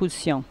très bonne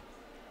position.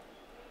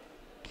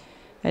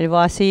 Elle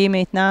va essayer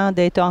maintenant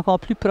d'être encore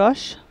plus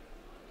proche.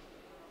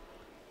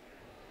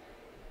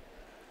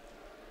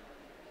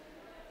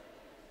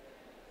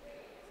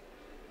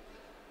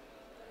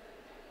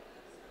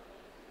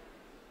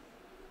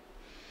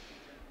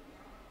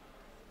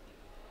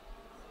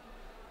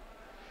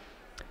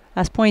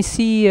 À ce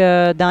point-ci,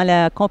 dans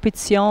la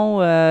compétition,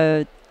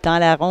 dans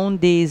la ronde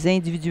des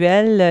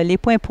individuels, les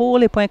points pour,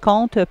 les points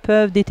contre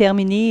peuvent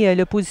déterminer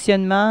le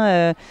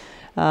positionnement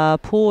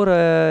pour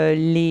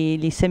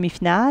les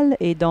semi-finales.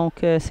 Et donc,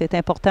 c'est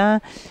important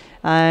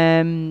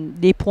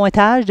Les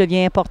pointages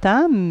deviennent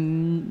importants.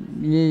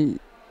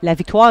 La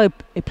victoire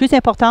est plus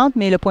importante,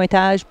 mais le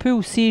pointage peut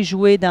aussi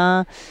jouer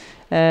dans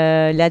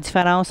la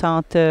différence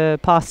entre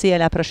passer à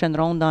la prochaine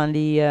ronde dans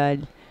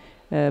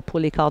pour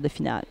les quarts de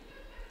finale.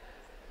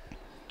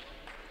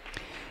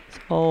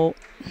 So,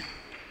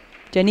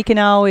 Jennica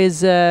now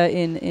is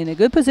in a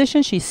good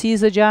position. She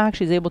sees the jack.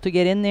 She's able to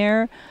get in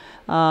there.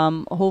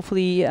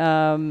 Hopefully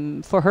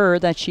for her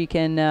that she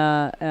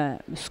can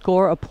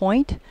score a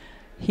point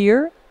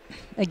here.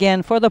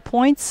 Again, for the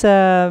points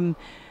in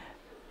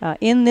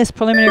this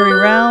preliminary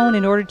round,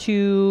 in order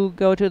to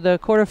go to the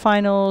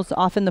quarterfinals,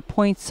 often the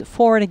points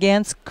for and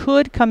against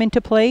could come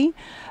into play.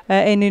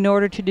 And in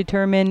order to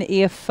determine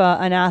if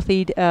an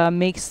athlete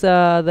makes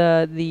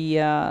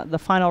the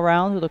final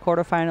round, or the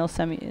quarterfinals,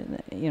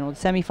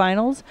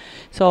 semifinals,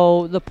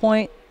 so the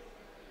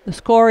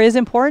score is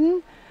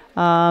important.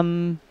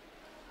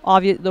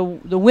 Obviously,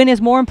 the win is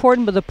more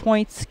important, but the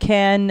points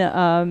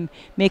can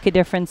make a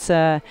difference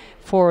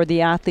for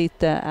the athlete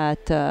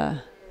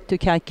to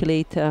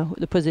calculate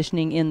the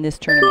positioning in this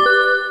tournament.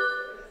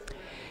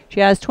 She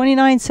has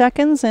 29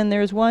 seconds, and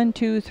there's 1,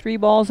 2, 3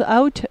 balls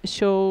out.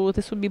 So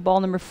this would be ball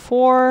number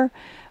 4.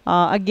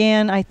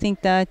 Again, I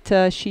think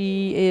that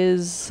she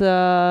is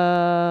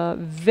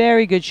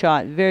very good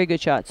shot, very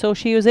good shot. So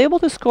she was able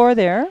to score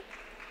there.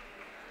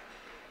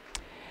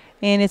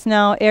 And it's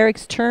now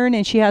Eric's turn,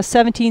 and she has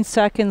 17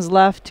 seconds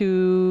left for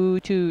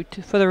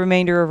the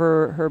remainder of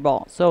her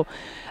ball. So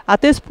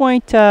at this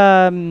point,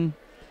 Eric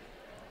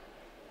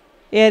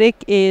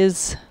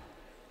is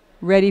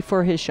ready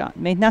for his shot.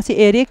 Maintenant, c'est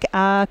Eric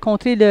à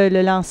contrer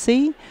le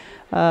lancer.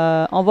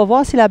 On va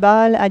voir si la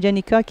balle à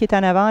Jennica qui est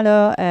en avant,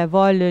 là, elle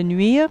va le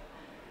nuire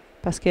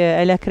parce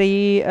qu'elle a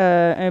créé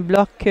un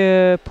bloc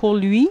pour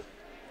lui.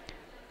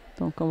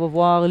 Donc, on va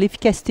voir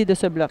l'efficacité de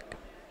ce bloc.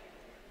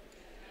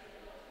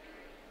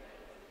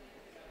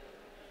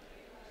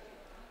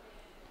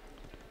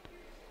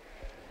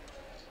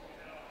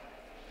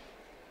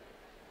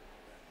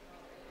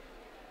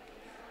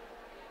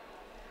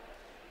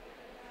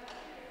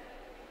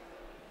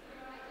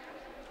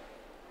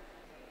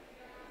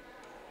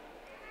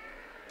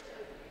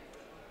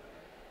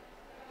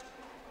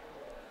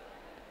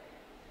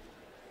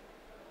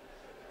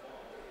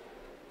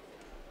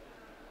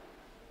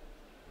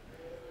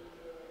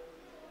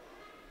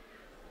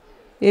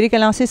 Eric a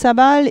lancé sa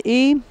balle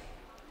et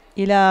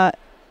il a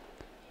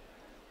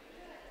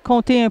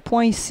compté un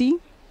point ici.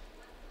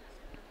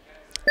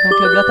 Donc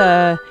le bloc,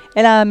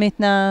 elle a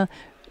maintenant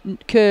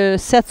que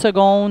 7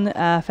 secondes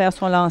à faire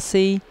son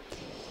lancer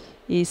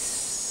et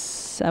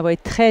ça va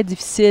être très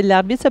difficile.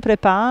 L'arbitre se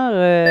prépare,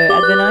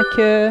 advenant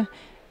que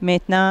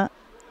maintenant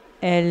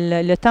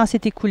le temps s'est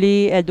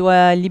écoulé, elle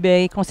doit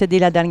libérer, concéder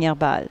la dernière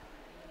balle.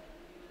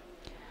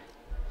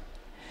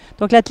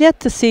 Donc,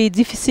 l'athlète, c'est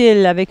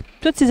difficile avec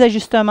tous ces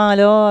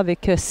ajustements-là,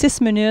 avec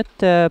 6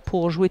 minutes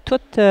pour jouer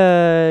toutes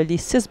les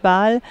 6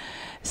 balles.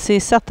 C'est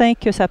certain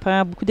que ça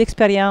prend beaucoup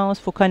d'expérience.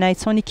 Il faut connaître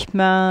son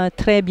équipement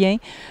très bien.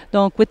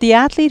 Donc, with the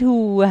athlete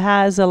who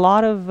has a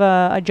lot of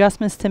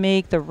adjustments to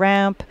make, the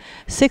ramp,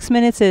 6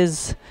 minutes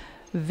is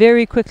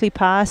very quickly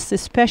passed,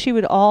 especially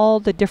with all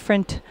the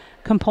different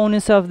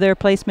components of their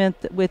placement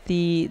with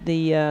the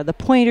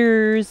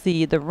pointers,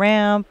 the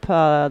ramp,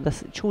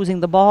 choosing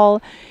the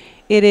ball.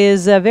 It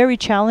is very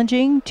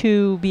challenging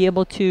to be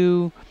able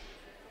to,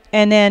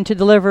 and then to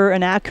deliver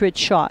an accurate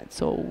shot.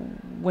 So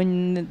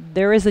when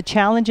there is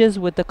challenges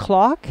with the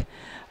clock,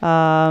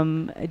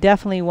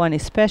 definitely one,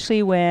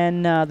 especially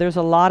when there's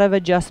a lot of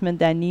adjustment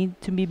that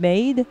need to be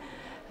made.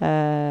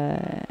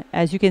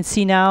 As you can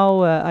see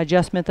now,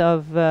 adjustment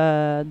of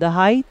the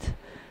height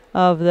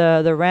of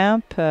the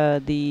ramp.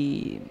 There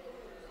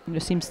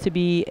seems to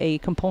be a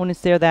component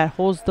there that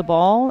holds the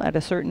ball at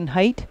a certain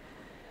height.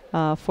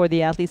 For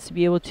the athletes to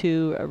be able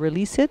to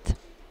release it.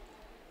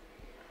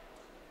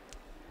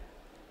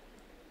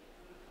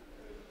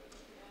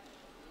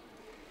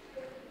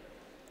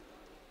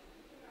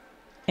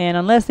 And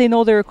unless they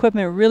know their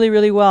equipment really,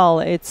 really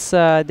well, it's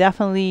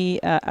definitely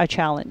a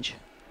challenge.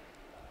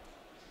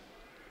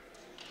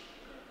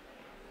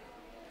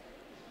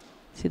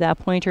 See that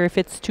pointer, if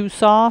it's too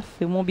soft,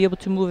 it won't be able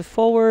to move it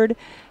forward.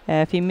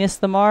 If he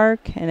missed the mark,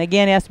 and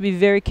again, he has to be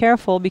very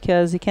careful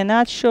because he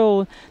cannot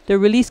show, the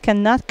release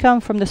cannot come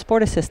from the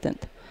sport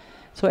assistant.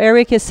 So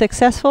Eric is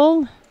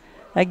successful.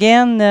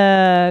 Again,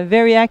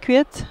 very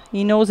accurate.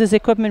 He knows his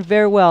equipment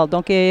very well.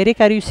 Donc Eric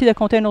a réussi à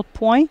compter un autre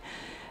point.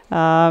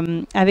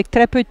 Avec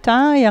très peu de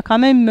temps, il y a quand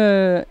même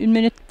 1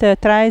 minute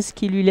 13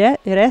 qui lui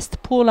reste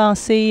pour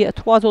lancer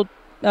 3 autres.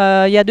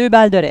 Il y a 2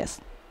 balles de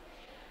reste.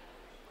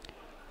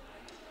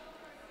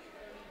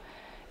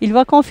 Il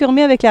va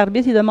confirmer avec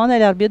l'arbitre. Il demande à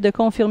l'arbitre de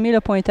confirmer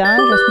le pointage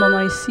à ce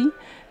moment ici.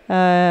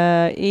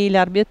 Et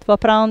l'arbitre va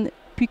prendre...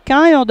 Puis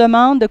quand on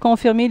demande de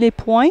confirmer les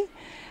points,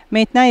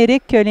 maintenant,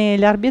 Eric,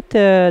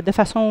 l'arbitre, de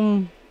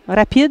façon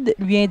rapide,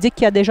 lui indique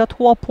qu'il y a déjà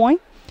 3 points.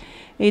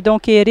 Et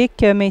donc,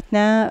 Eric,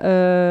 maintenant,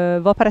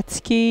 va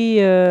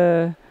pratiquer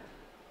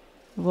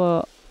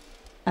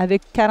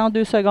avec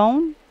 42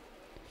 secondes.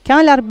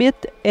 quand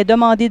l'arbitre est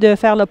demandé de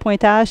faire le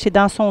pointage, c'est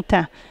dans son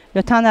temps.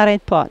 Le temps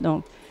n'arrête pas.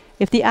 Donc,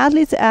 if the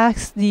athletes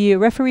ask the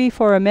referee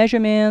for a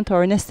measurement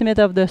or an estimate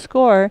of the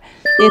score,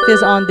 it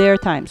is on their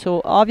time.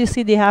 So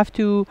obviously they have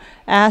to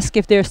ask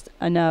if there's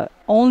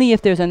only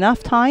if there's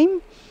enough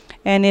time,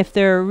 and if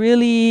they're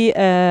really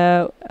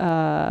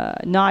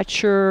not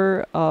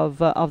sure of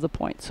the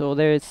point. So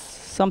there's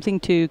something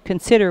to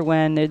consider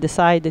when they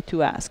decide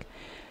to ask.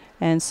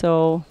 And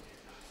so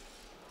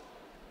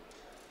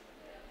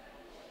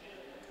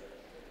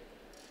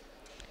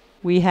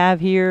we have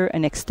here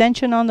an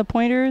extension on the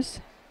pointers.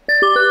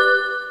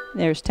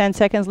 There's 10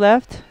 seconds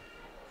left.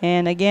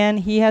 And again,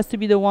 he has to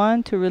be the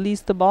one to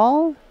release the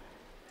ball.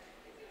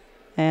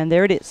 And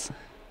there it is.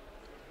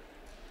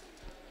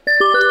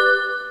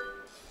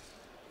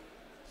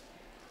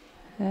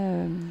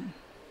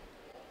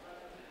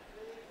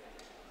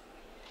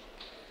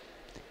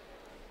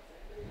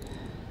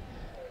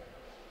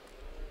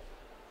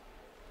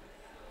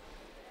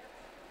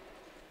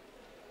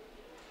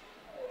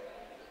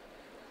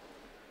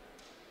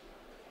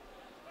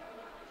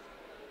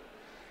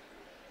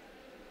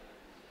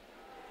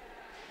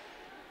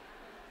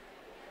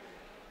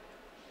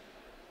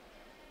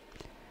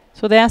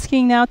 So they're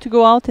asking now to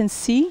go out and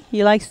see.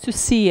 He likes to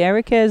see.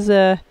 Eric is,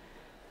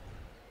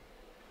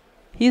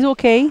 he's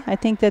okay. I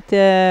think that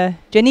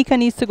Jennica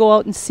needs to go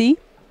out and see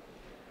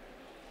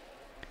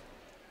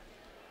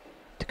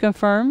to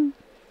confirm.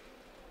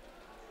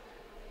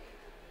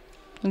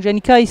 Donc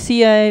Jennica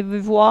ici veut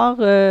voir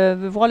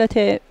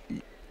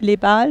les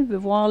balles, veut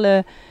voir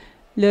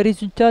le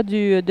résultat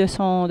de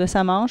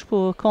sa manche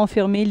pour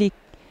confirmer les.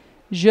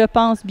 Je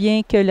pense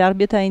bien que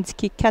l'arbitre a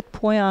indiqué 4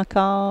 points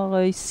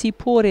encore ici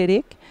pour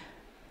Eric.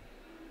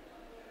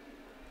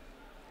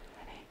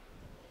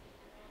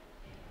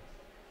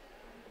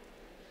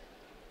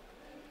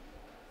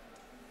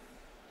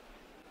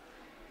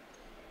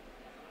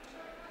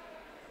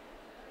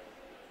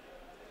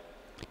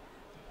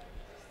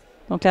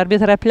 Donc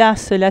l'arbitre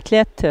replace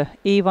l'athlète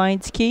et il va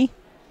indiquer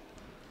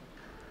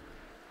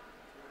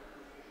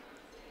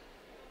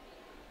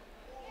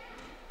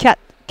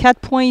quatre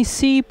points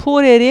ici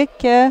pour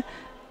Eric.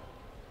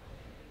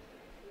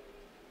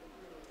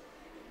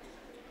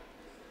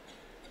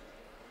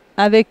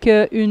 Avec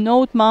une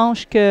autre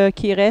manche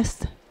qui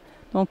reste.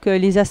 Donc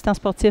les assistants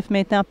sportifs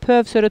maintenant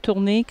peuvent se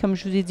retourner. Comme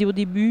je vous ai dit au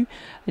début,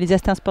 les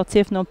assistants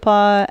sportifs n'ont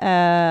pas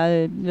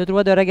le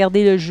droit de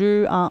regarder le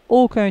jeu en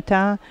aucun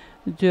temps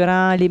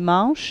durant les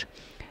manches.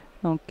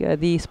 Donc,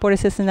 the sport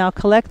assistants now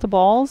collect the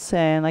balls,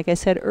 and like I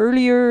said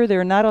earlier,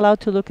 they're not allowed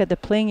to look at the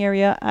playing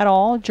area at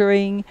all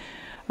during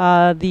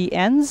the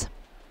ends.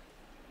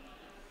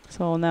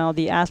 So now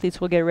the athletes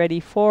will get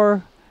ready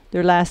for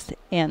their last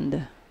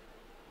end.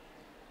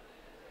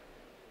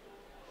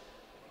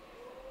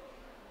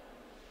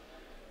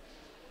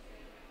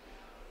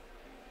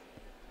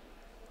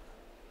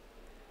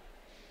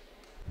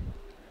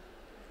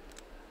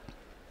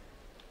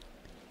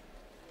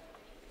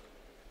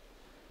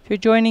 If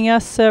you're joining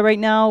us right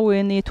now, we're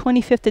in the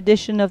 25th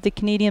edition of the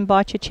Canadian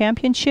Bocce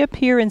Championship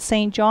here in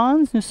St.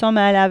 John's. Nous sommes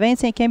à la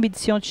 25e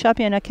édition du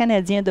championnat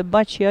canadien de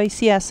bocce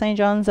ici à St.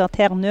 John's en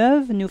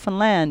Terre-Neuve,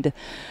 Newfoundland.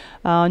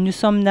 Nous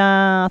sommes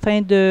en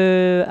train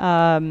de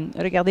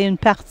regarder une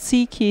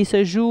partie qui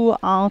se joue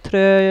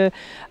entre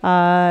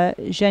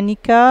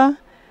Jennica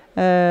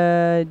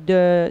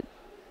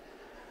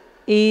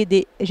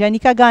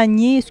Jennica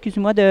Gagne,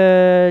 excuse-moi,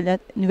 de la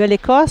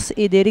Nouvelle-Écosse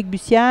et d'Éric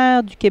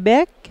Bussière du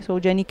Québec. So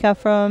Jennica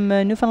from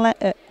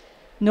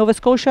Nova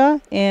Scotia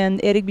and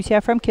Éric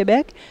Bussière from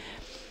Quebec.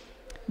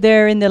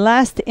 They're in the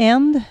last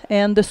end,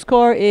 and the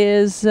score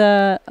is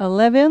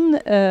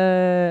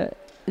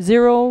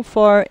 11-0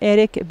 for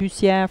Éric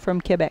Bussière from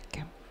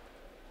Quebec.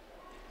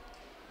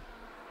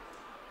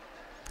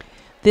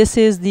 This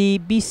is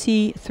the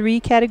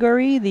BC3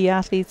 category. The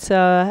athletes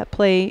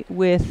play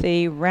with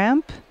a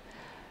ramp.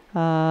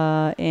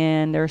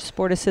 And their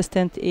sport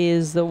assistant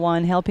is the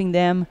one helping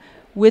them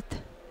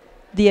with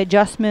the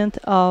adjustment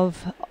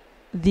of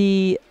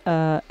the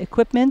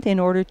equipment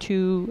in order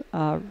to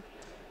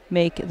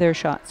make their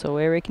shot. So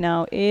Eric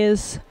now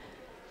is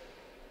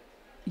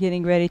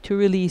getting ready to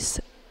release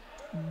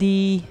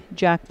the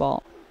jack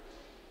ball,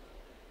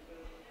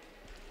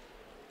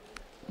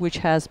 which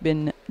has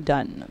been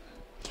done.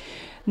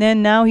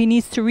 Then now he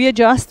needs to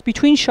readjust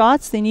between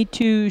shots. They need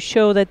to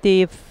show that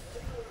they've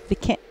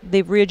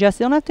readjusted.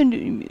 They don't have to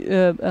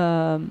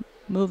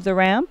move the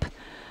ramp,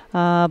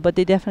 but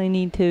they definitely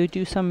need to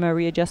do some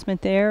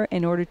readjustment there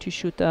in order to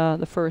shoot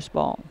the first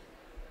ball.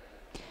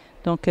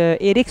 Donc,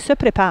 Eric se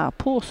prépare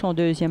pour son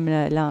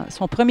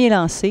premier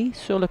lancer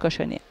sur le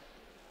cochonnet.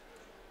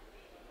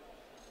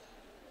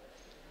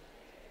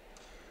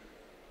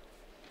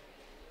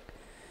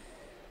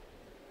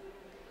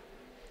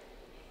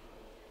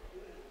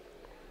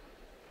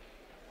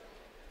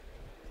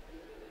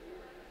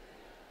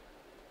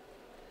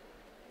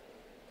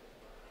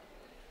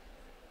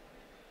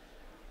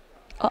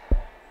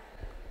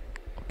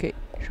 OK.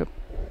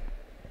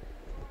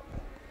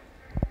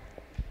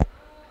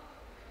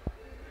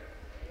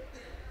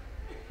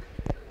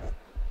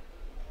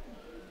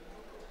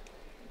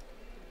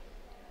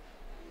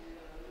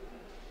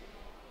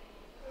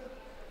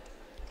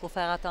 Faut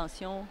faire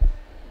attention.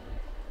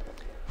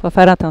 Faut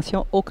faire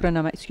attention au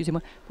chronomètre.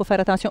 Excusez-moi. Faut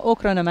faire attention au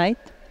chronomètre.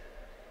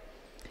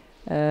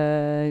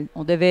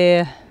 On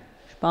devait,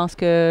 je pense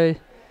que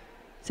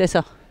c'est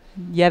ça.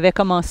 Il avait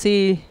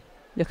commencé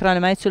le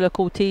chronomètre sur le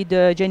côté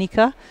de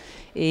Jennica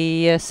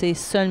et c'est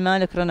seulement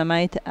le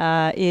chronomètre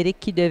à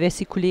Eric qui devait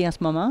s'écouler en ce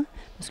moment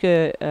parce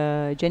que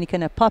Jennica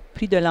n'a pas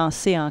pris de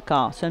lancer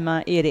encore,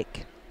 seulement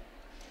Eric.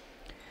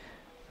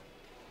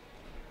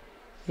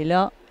 Et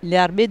là,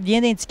 l'arbitre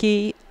vient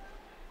d'indiquer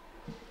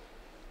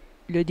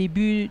le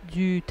début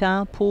du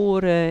temps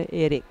pour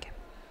Eric.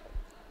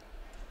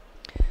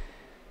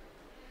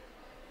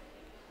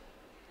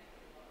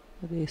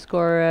 The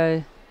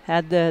score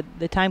had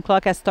the time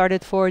clock has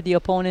started for the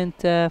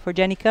opponent for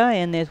Jennica,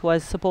 and it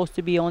was supposed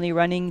to be only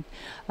running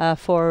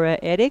for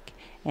Eric.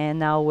 And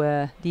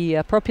now the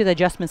appropriate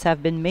adjustments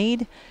have been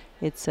made.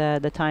 It's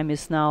the time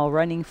is now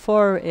running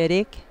for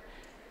Eric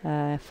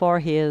for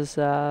his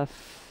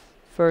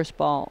first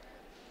ball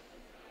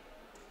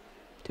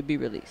to be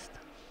released.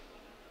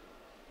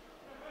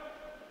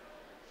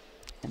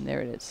 And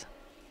there it is.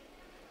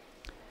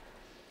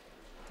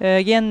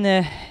 Again,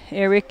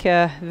 Eric,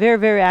 very,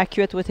 very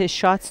accurate with his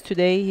shots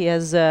today. He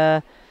has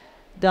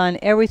done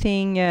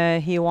everything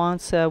he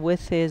wants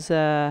with his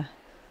every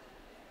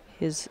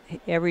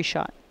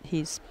shot.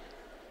 He's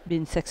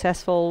been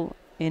successful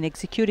in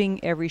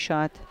executing every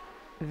shot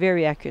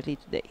very accurately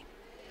today.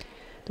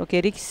 Donc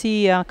Eric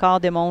ici encore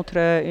démontre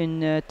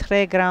une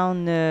très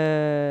grande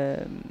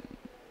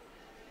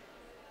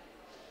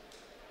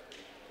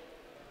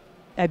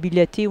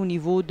habileté au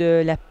niveau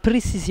de la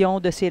précision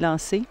de ses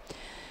lancers.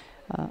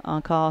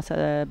 Encore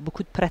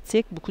beaucoup de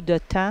pratique, beaucoup de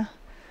temps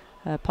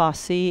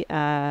passé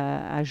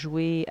à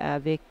jouer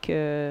avec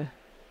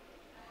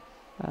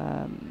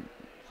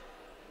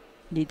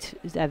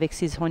avec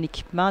son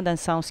équipement, dans le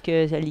sens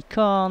que la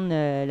licorne,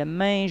 la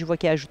main, je vois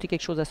qu'il a ajouté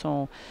quelque chose à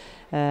son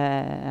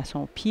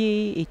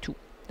pied et tout.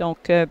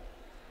 Donc,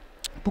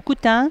 beaucoup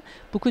de temps,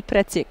 beaucoup de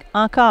pratique.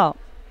 Encore,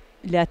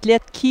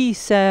 l'athlète qui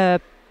se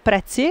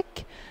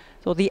pratique.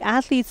 So the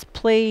athletes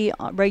play,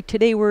 right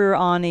today we're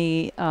on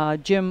a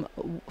gym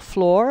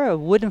floor, a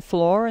wooden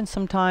floor, and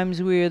sometimes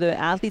the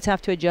athletes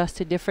have to adjust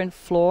to different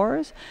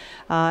floors.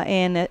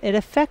 And it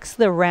affects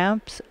the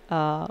ramps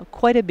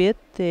quite a bit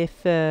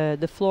if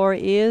the floor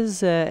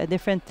is a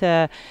different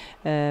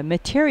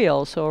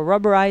material. So a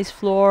rubberized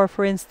floor,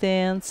 for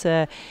instance,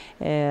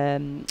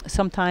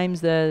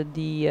 sometimes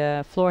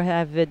the floor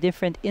have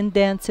different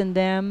indents in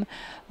them.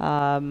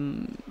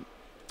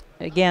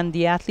 Again,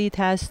 the athlete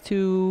has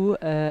to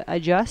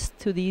adjust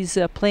to these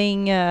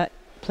playing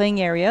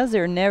areas.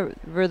 They're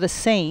never the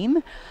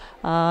same,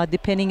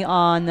 depending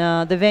on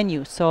the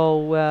venue.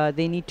 So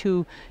they need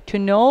to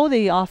know.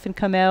 They often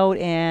come out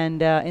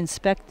and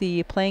inspect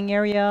the playing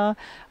area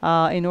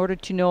in order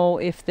to know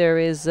if there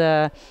is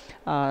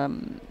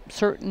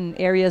certain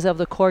areas of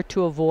the court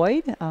to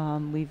avoid.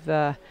 We've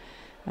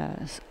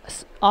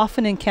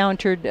often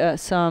encountered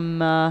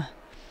some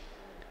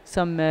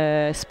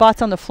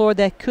spots on the floor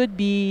that could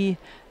be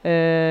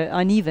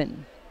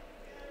uneven.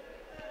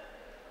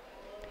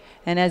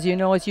 And as you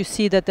know, as you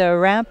see that the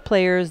ramp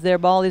players, their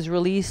ball is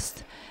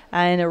released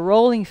in a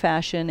rolling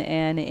fashion,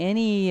 and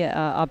any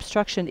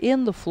obstruction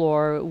in the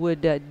floor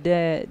would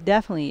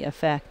definitely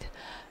affect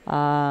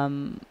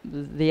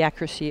the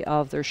accuracy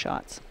of their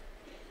shots.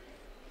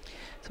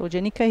 So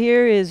Jennica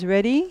here is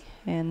ready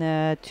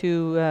and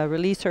to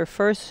release her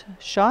first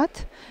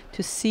shot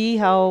to see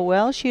how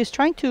well she is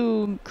trying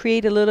to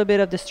create a little bit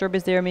of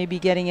disturbance there, maybe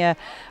getting a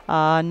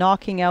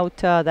knocking out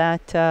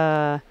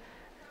that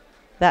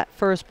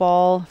first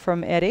ball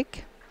from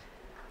Eric.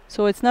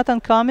 So it's not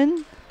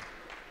uncommon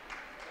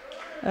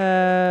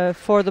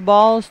for the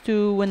balls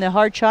to, when the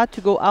hard shot,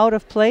 to go out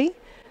of play.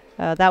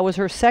 That was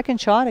her second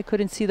shot. I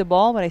couldn't see the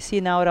ball, but I see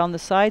now it on the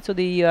side. So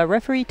the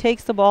referee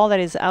takes the ball that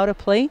is out of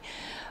play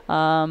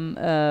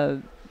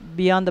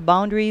beyond the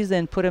boundaries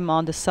and put him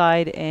on the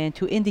side, and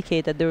to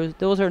indicate that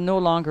those are no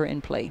longer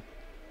in play.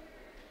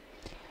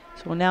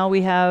 So now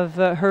we have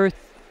her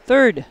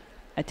third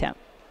attempt.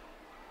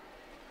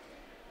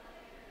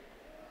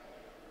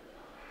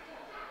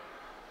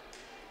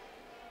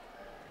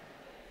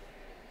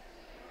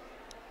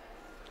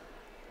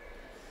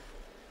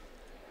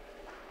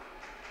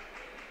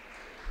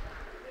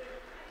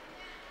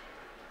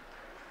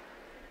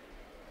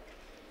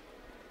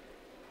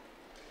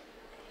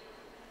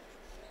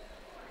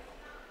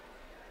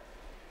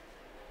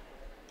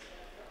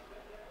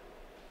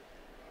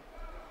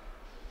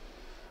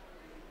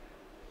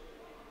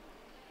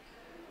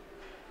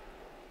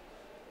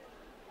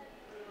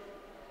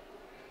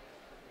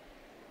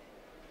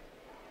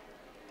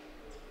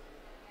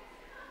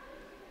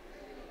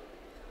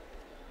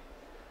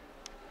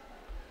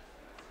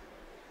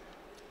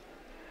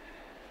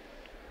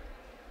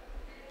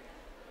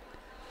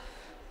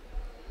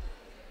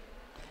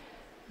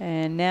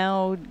 And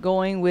now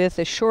going with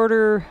a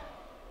shorter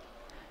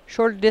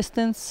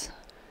distance.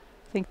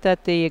 I think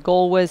that the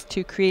goal was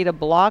to create a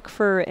block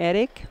for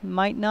Eric.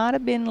 Might not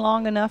have been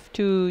long enough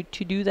to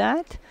do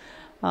that.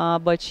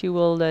 but she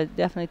will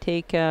definitely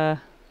take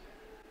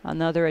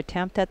another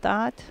attempt at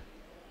that.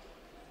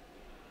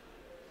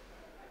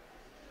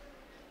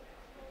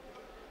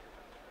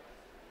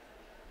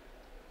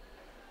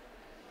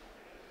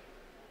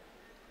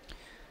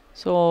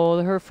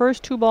 So her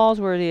first two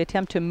balls were the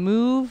attempt to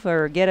move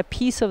or get a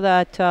piece of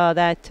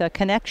that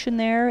connection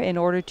there in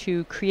order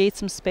to create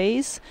some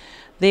space.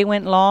 They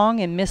went long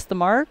and missed the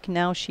mark.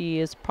 Now she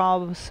is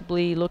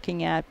probably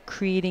looking at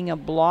creating a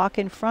block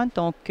in front.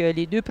 Donc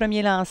les deux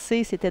premiers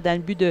lancers, c'était dans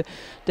le but de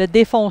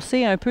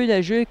défoncer un peu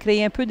le jeu,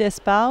 créer un peu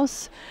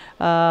d'espace.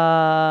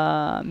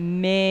 Mais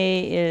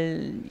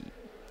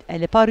elle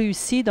n'a pas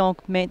réussi, donc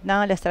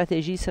maintenant la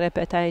stratégie serait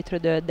peut-être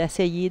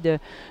d'essayer de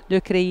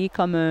créer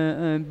comme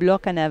un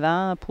bloc en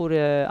avant pour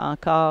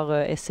encore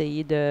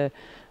essayer de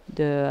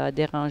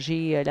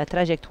déranger la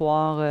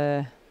trajectoire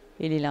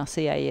et les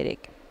lancers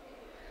aériques.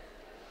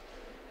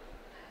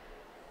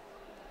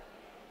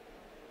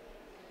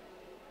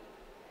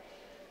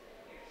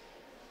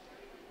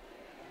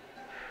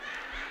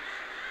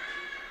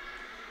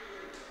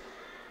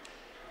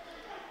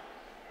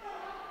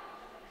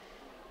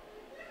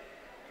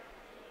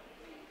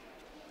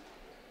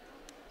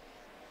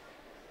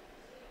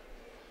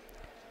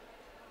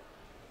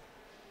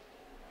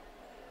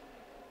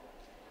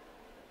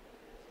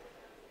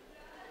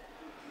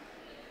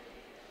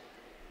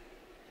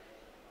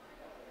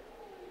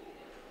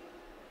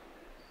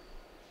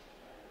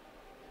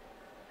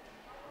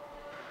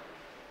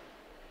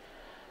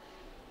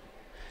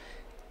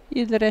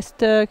 Il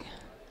reste 1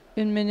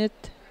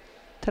 minute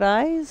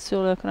 13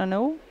 sur le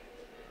chrono.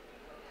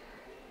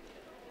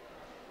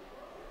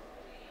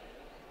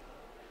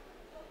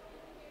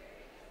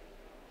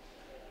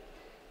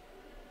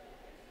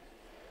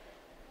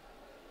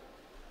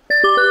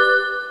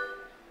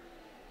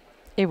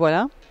 Et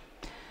voilà.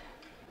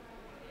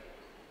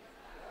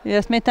 Il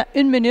reste maintenant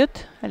 1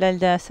 minute.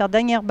 Elle a sa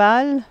dernière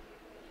balle.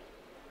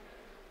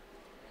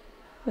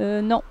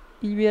 Non,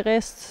 il lui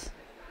reste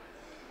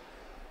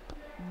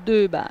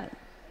 2 balles.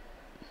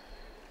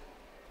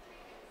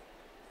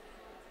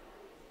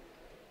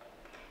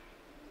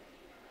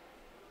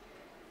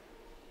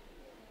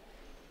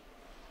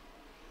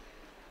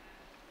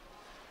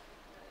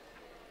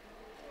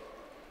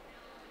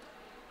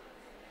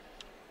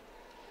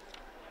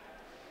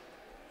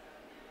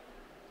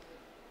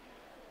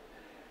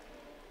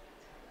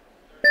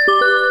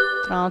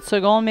 « 30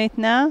 secondes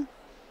maintenant.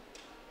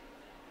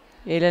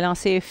 Et le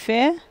lancer est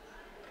fait. «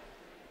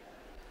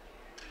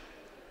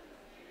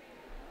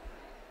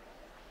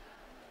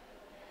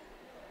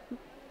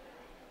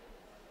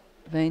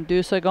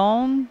 22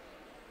 secondes.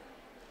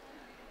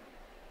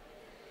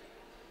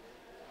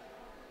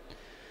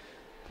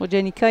 Pour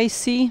Jennica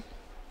ici.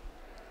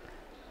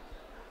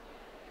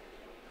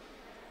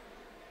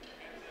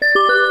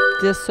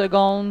 10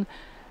 secondes.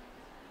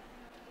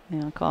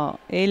 Et encore.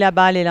 Et la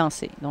balle est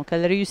lancée. Donc,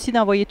 elle réussit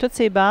d'envoyer toutes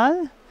ses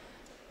balles.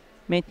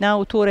 Maintenant,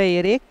 au tour à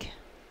Eric.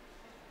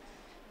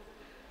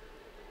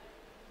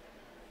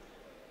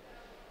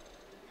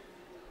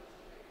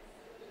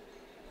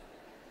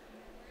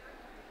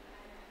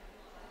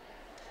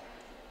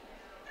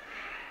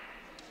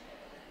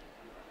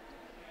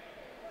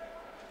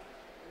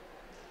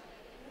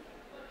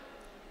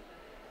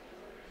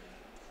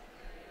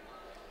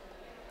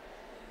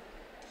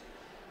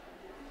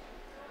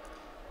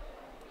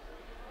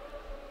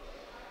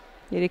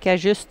 Eric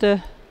ajuste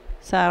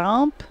sa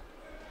rampe,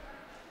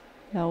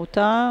 la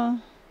hauteur.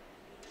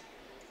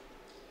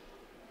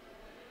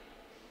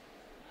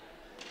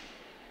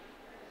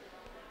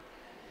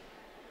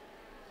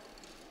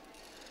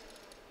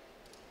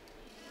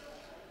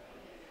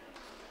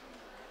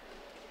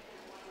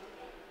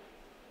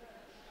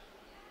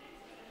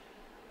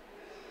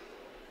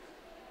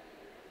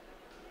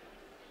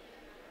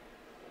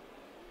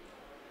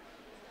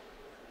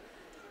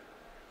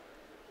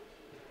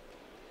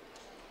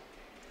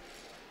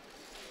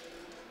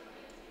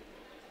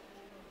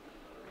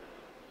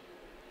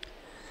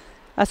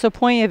 À ce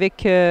point,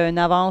 avec une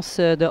avance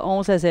de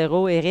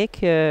 11-0,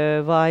 Eric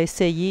va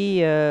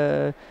essayer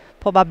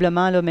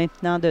probablement là,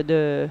 maintenant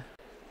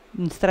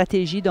une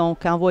stratégie,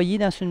 donc envoyer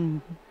dans une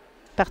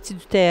partie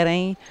du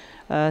terrain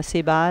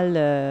ces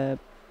balles,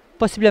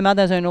 possiblement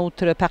dans une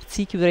autre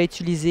partie qu'il voudrait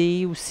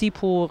utiliser aussi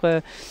pour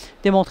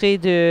démontrer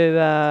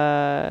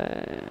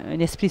un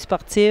esprit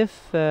sportif.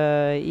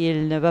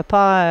 Il ne va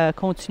pas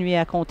continuer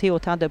à compter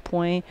autant de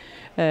points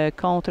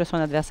contre son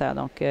adversaire.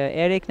 Donc,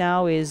 Eric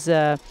now is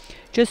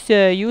just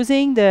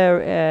using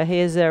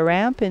his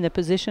ramp in a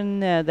position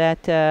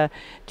that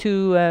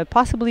to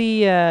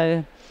possibly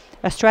a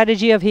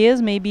strategy of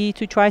his, maybe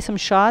to try some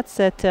shots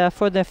that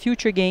for the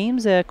future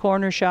games,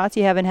 corner shots.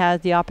 He haven't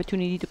had the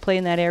opportunity to play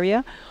in that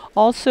area.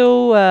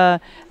 Also,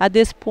 at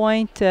this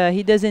point,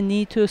 he doesn't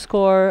need to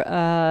score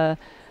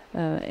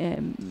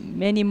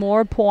many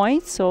more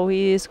points, so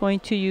he is going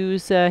to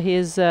use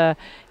his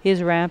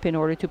ramp in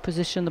order to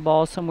position the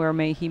ball somewhere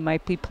he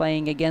might be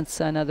playing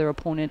against another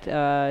opponent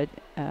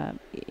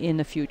in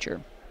the future.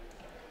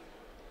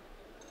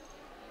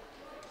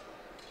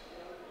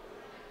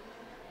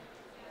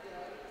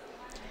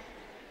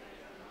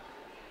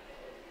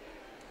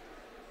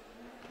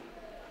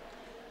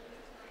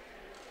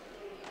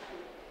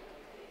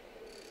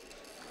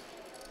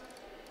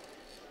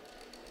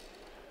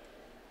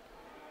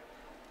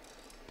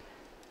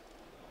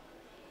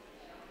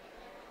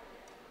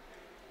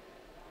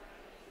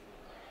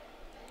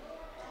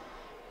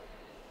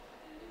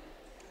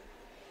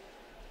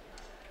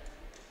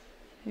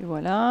 Et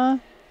voilà.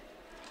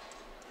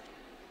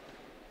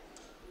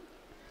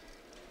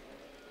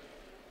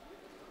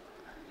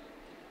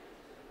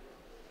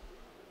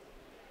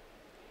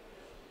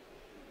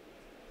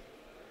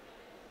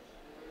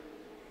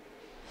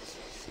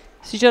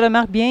 Si je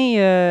remarque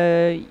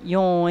bien, ils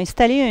ont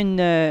installé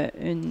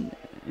une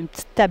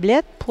petite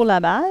tablette pour la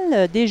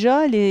balle.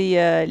 Déjà,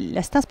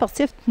 l'assistant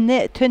sportif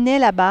tenait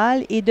la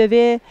balle et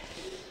devait,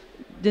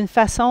 d'une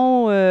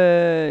façon,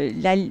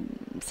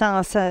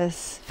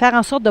 faire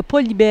en sorte de ne pas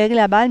libérer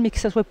la balle, mais que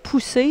ça soit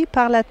poussé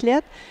par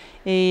l'athlète.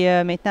 Et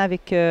maintenant,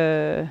 avec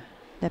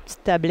la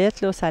petite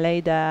tablette, là, ça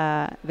l'aide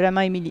à vraiment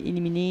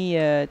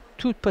éliminer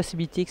toute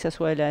possibilité que ce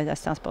soit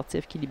l'assistant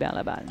sportif qui libère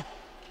la balle.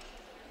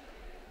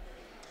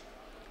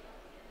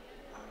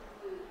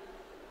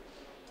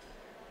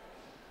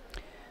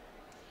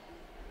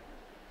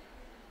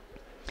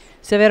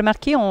 Vous avez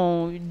remarqué,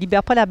 on ne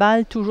libère pas la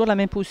balle toujours dans la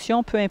même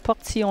position, peu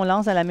importe si on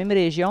lance dans la même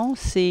région.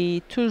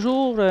 C'est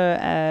toujours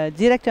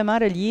directement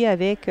relié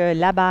avec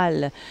la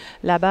balle.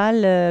 La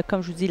balle,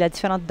 comme je vous dis, la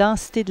différente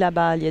densité de la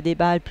balle. Il y a des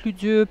balles plus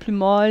dures, plus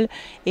molles.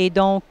 Et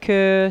donc,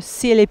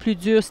 si elle est plus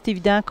dure, c'est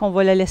évident qu'on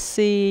va la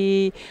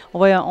laisser, on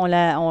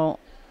va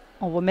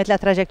mettre la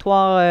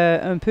trajectoire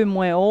un peu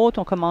moins haute.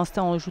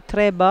 On joue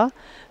très bas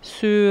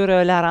sur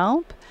la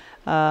rampe.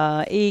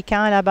 Et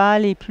quand la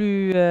balle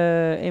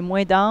est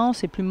moins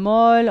dense et plus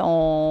molle,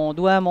 on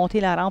doit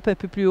monter la rampe un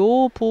peu plus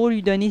haut pour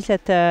lui donner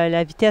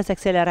la vitesse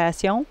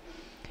d'accélération.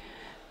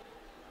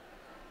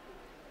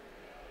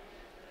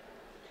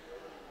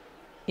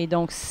 Et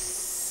donc,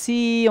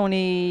 si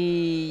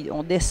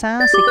on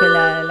descend, c'est que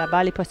la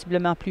balle est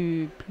possiblement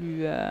plus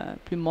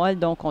molle,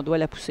 donc on doit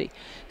la pousser.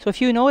 So if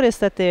you notice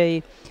that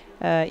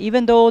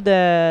even though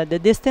the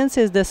distance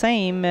is the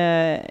same,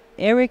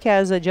 Eric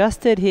has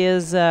adjusted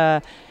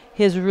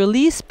his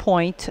release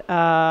point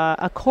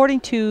according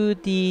to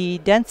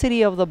the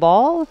density of the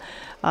ball.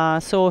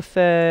 So if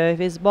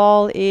his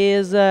ball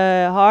is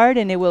hard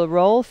and it will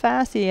roll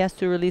fast, he has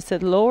to release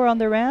it lower on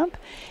the ramp.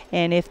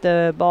 And if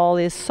the ball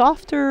is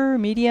softer,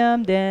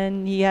 medium,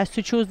 then he has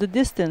to choose the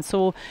distance.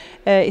 So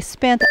he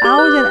spent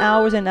hours and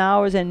hours and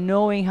hours in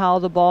knowing how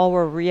the ball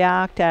will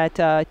react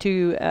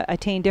to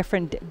attain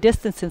different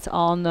distances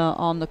on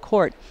the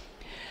court.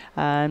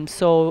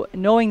 So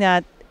knowing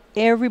that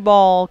every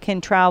ball can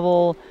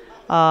travel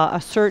a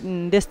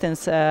certain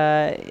distance,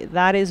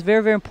 that is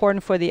very, very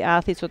important for the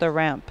athletes with a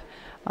ramp.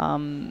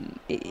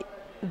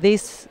 They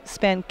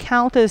spend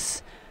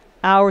countless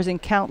hours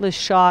and countless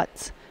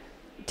shots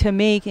to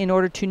make in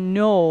order to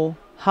know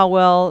how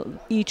well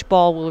each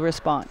ball will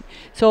respond.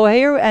 So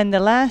here in the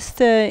last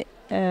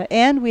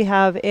end, we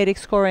have Eric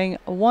scoring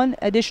one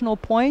additional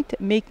point,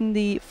 making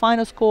the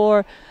final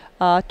score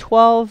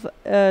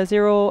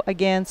 12-0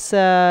 against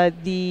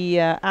the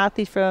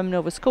athlete from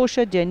Nova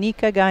Scotia,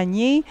 Jennica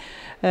Gagne.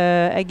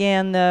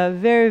 Again,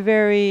 very,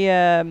 very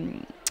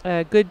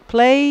good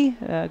play,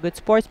 good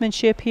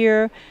sportsmanship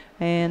here,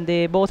 and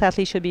both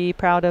athletes should be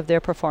proud of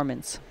their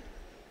performance.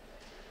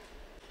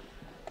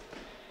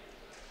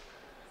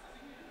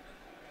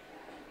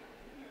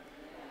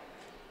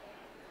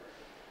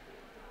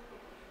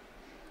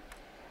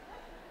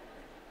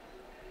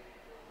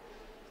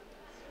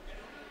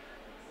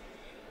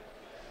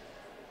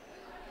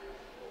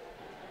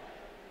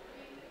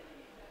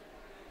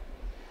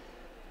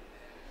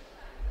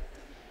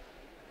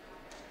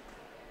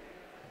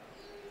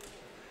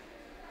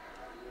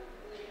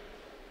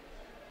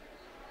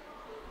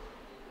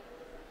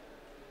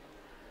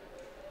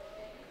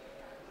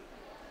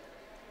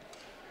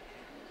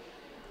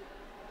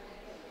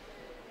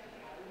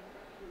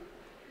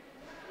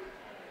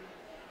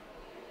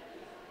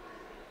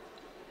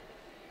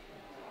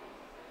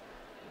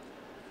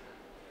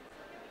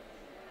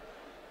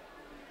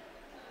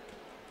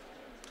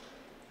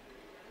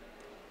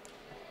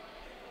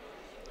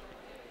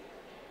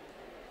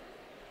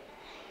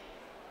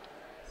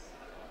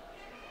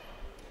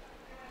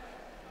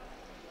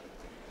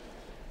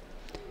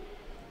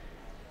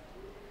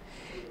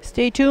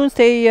 Stay tuned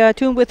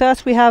with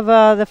us. We have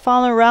the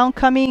final round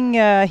coming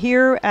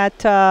here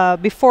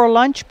at before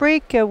lunch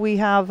break. We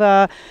have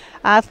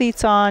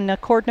athletes on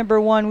court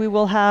number 1. We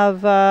will have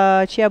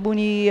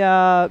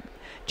Chiabuni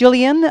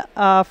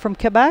Jillian from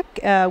Quebec.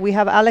 We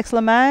have Alex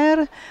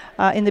Lemaire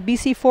in the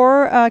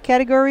BC4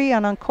 category.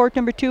 And on court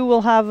number 2,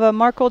 we'll have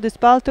Marco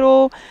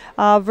Dispaltro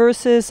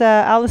versus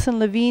Allison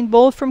Levine,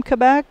 both from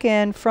Quebec.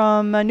 And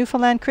from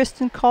Newfoundland,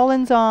 Kristen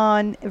Collins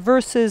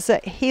versus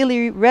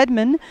Haley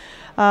Redmond.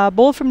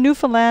 Both from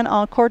Newfoundland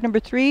on court number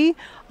 3.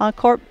 On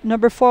court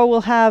number 4,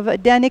 we'll have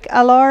Danick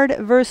Allard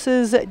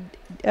versus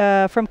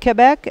from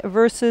Quebec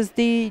versus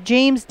the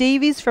James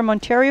Davies from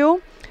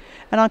Ontario.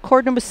 And on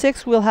court number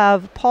 6, we'll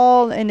have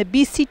Paul in the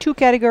BC2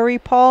 category,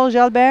 Paul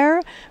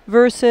Jalbert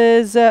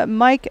versus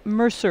Mike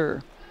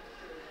Mercer.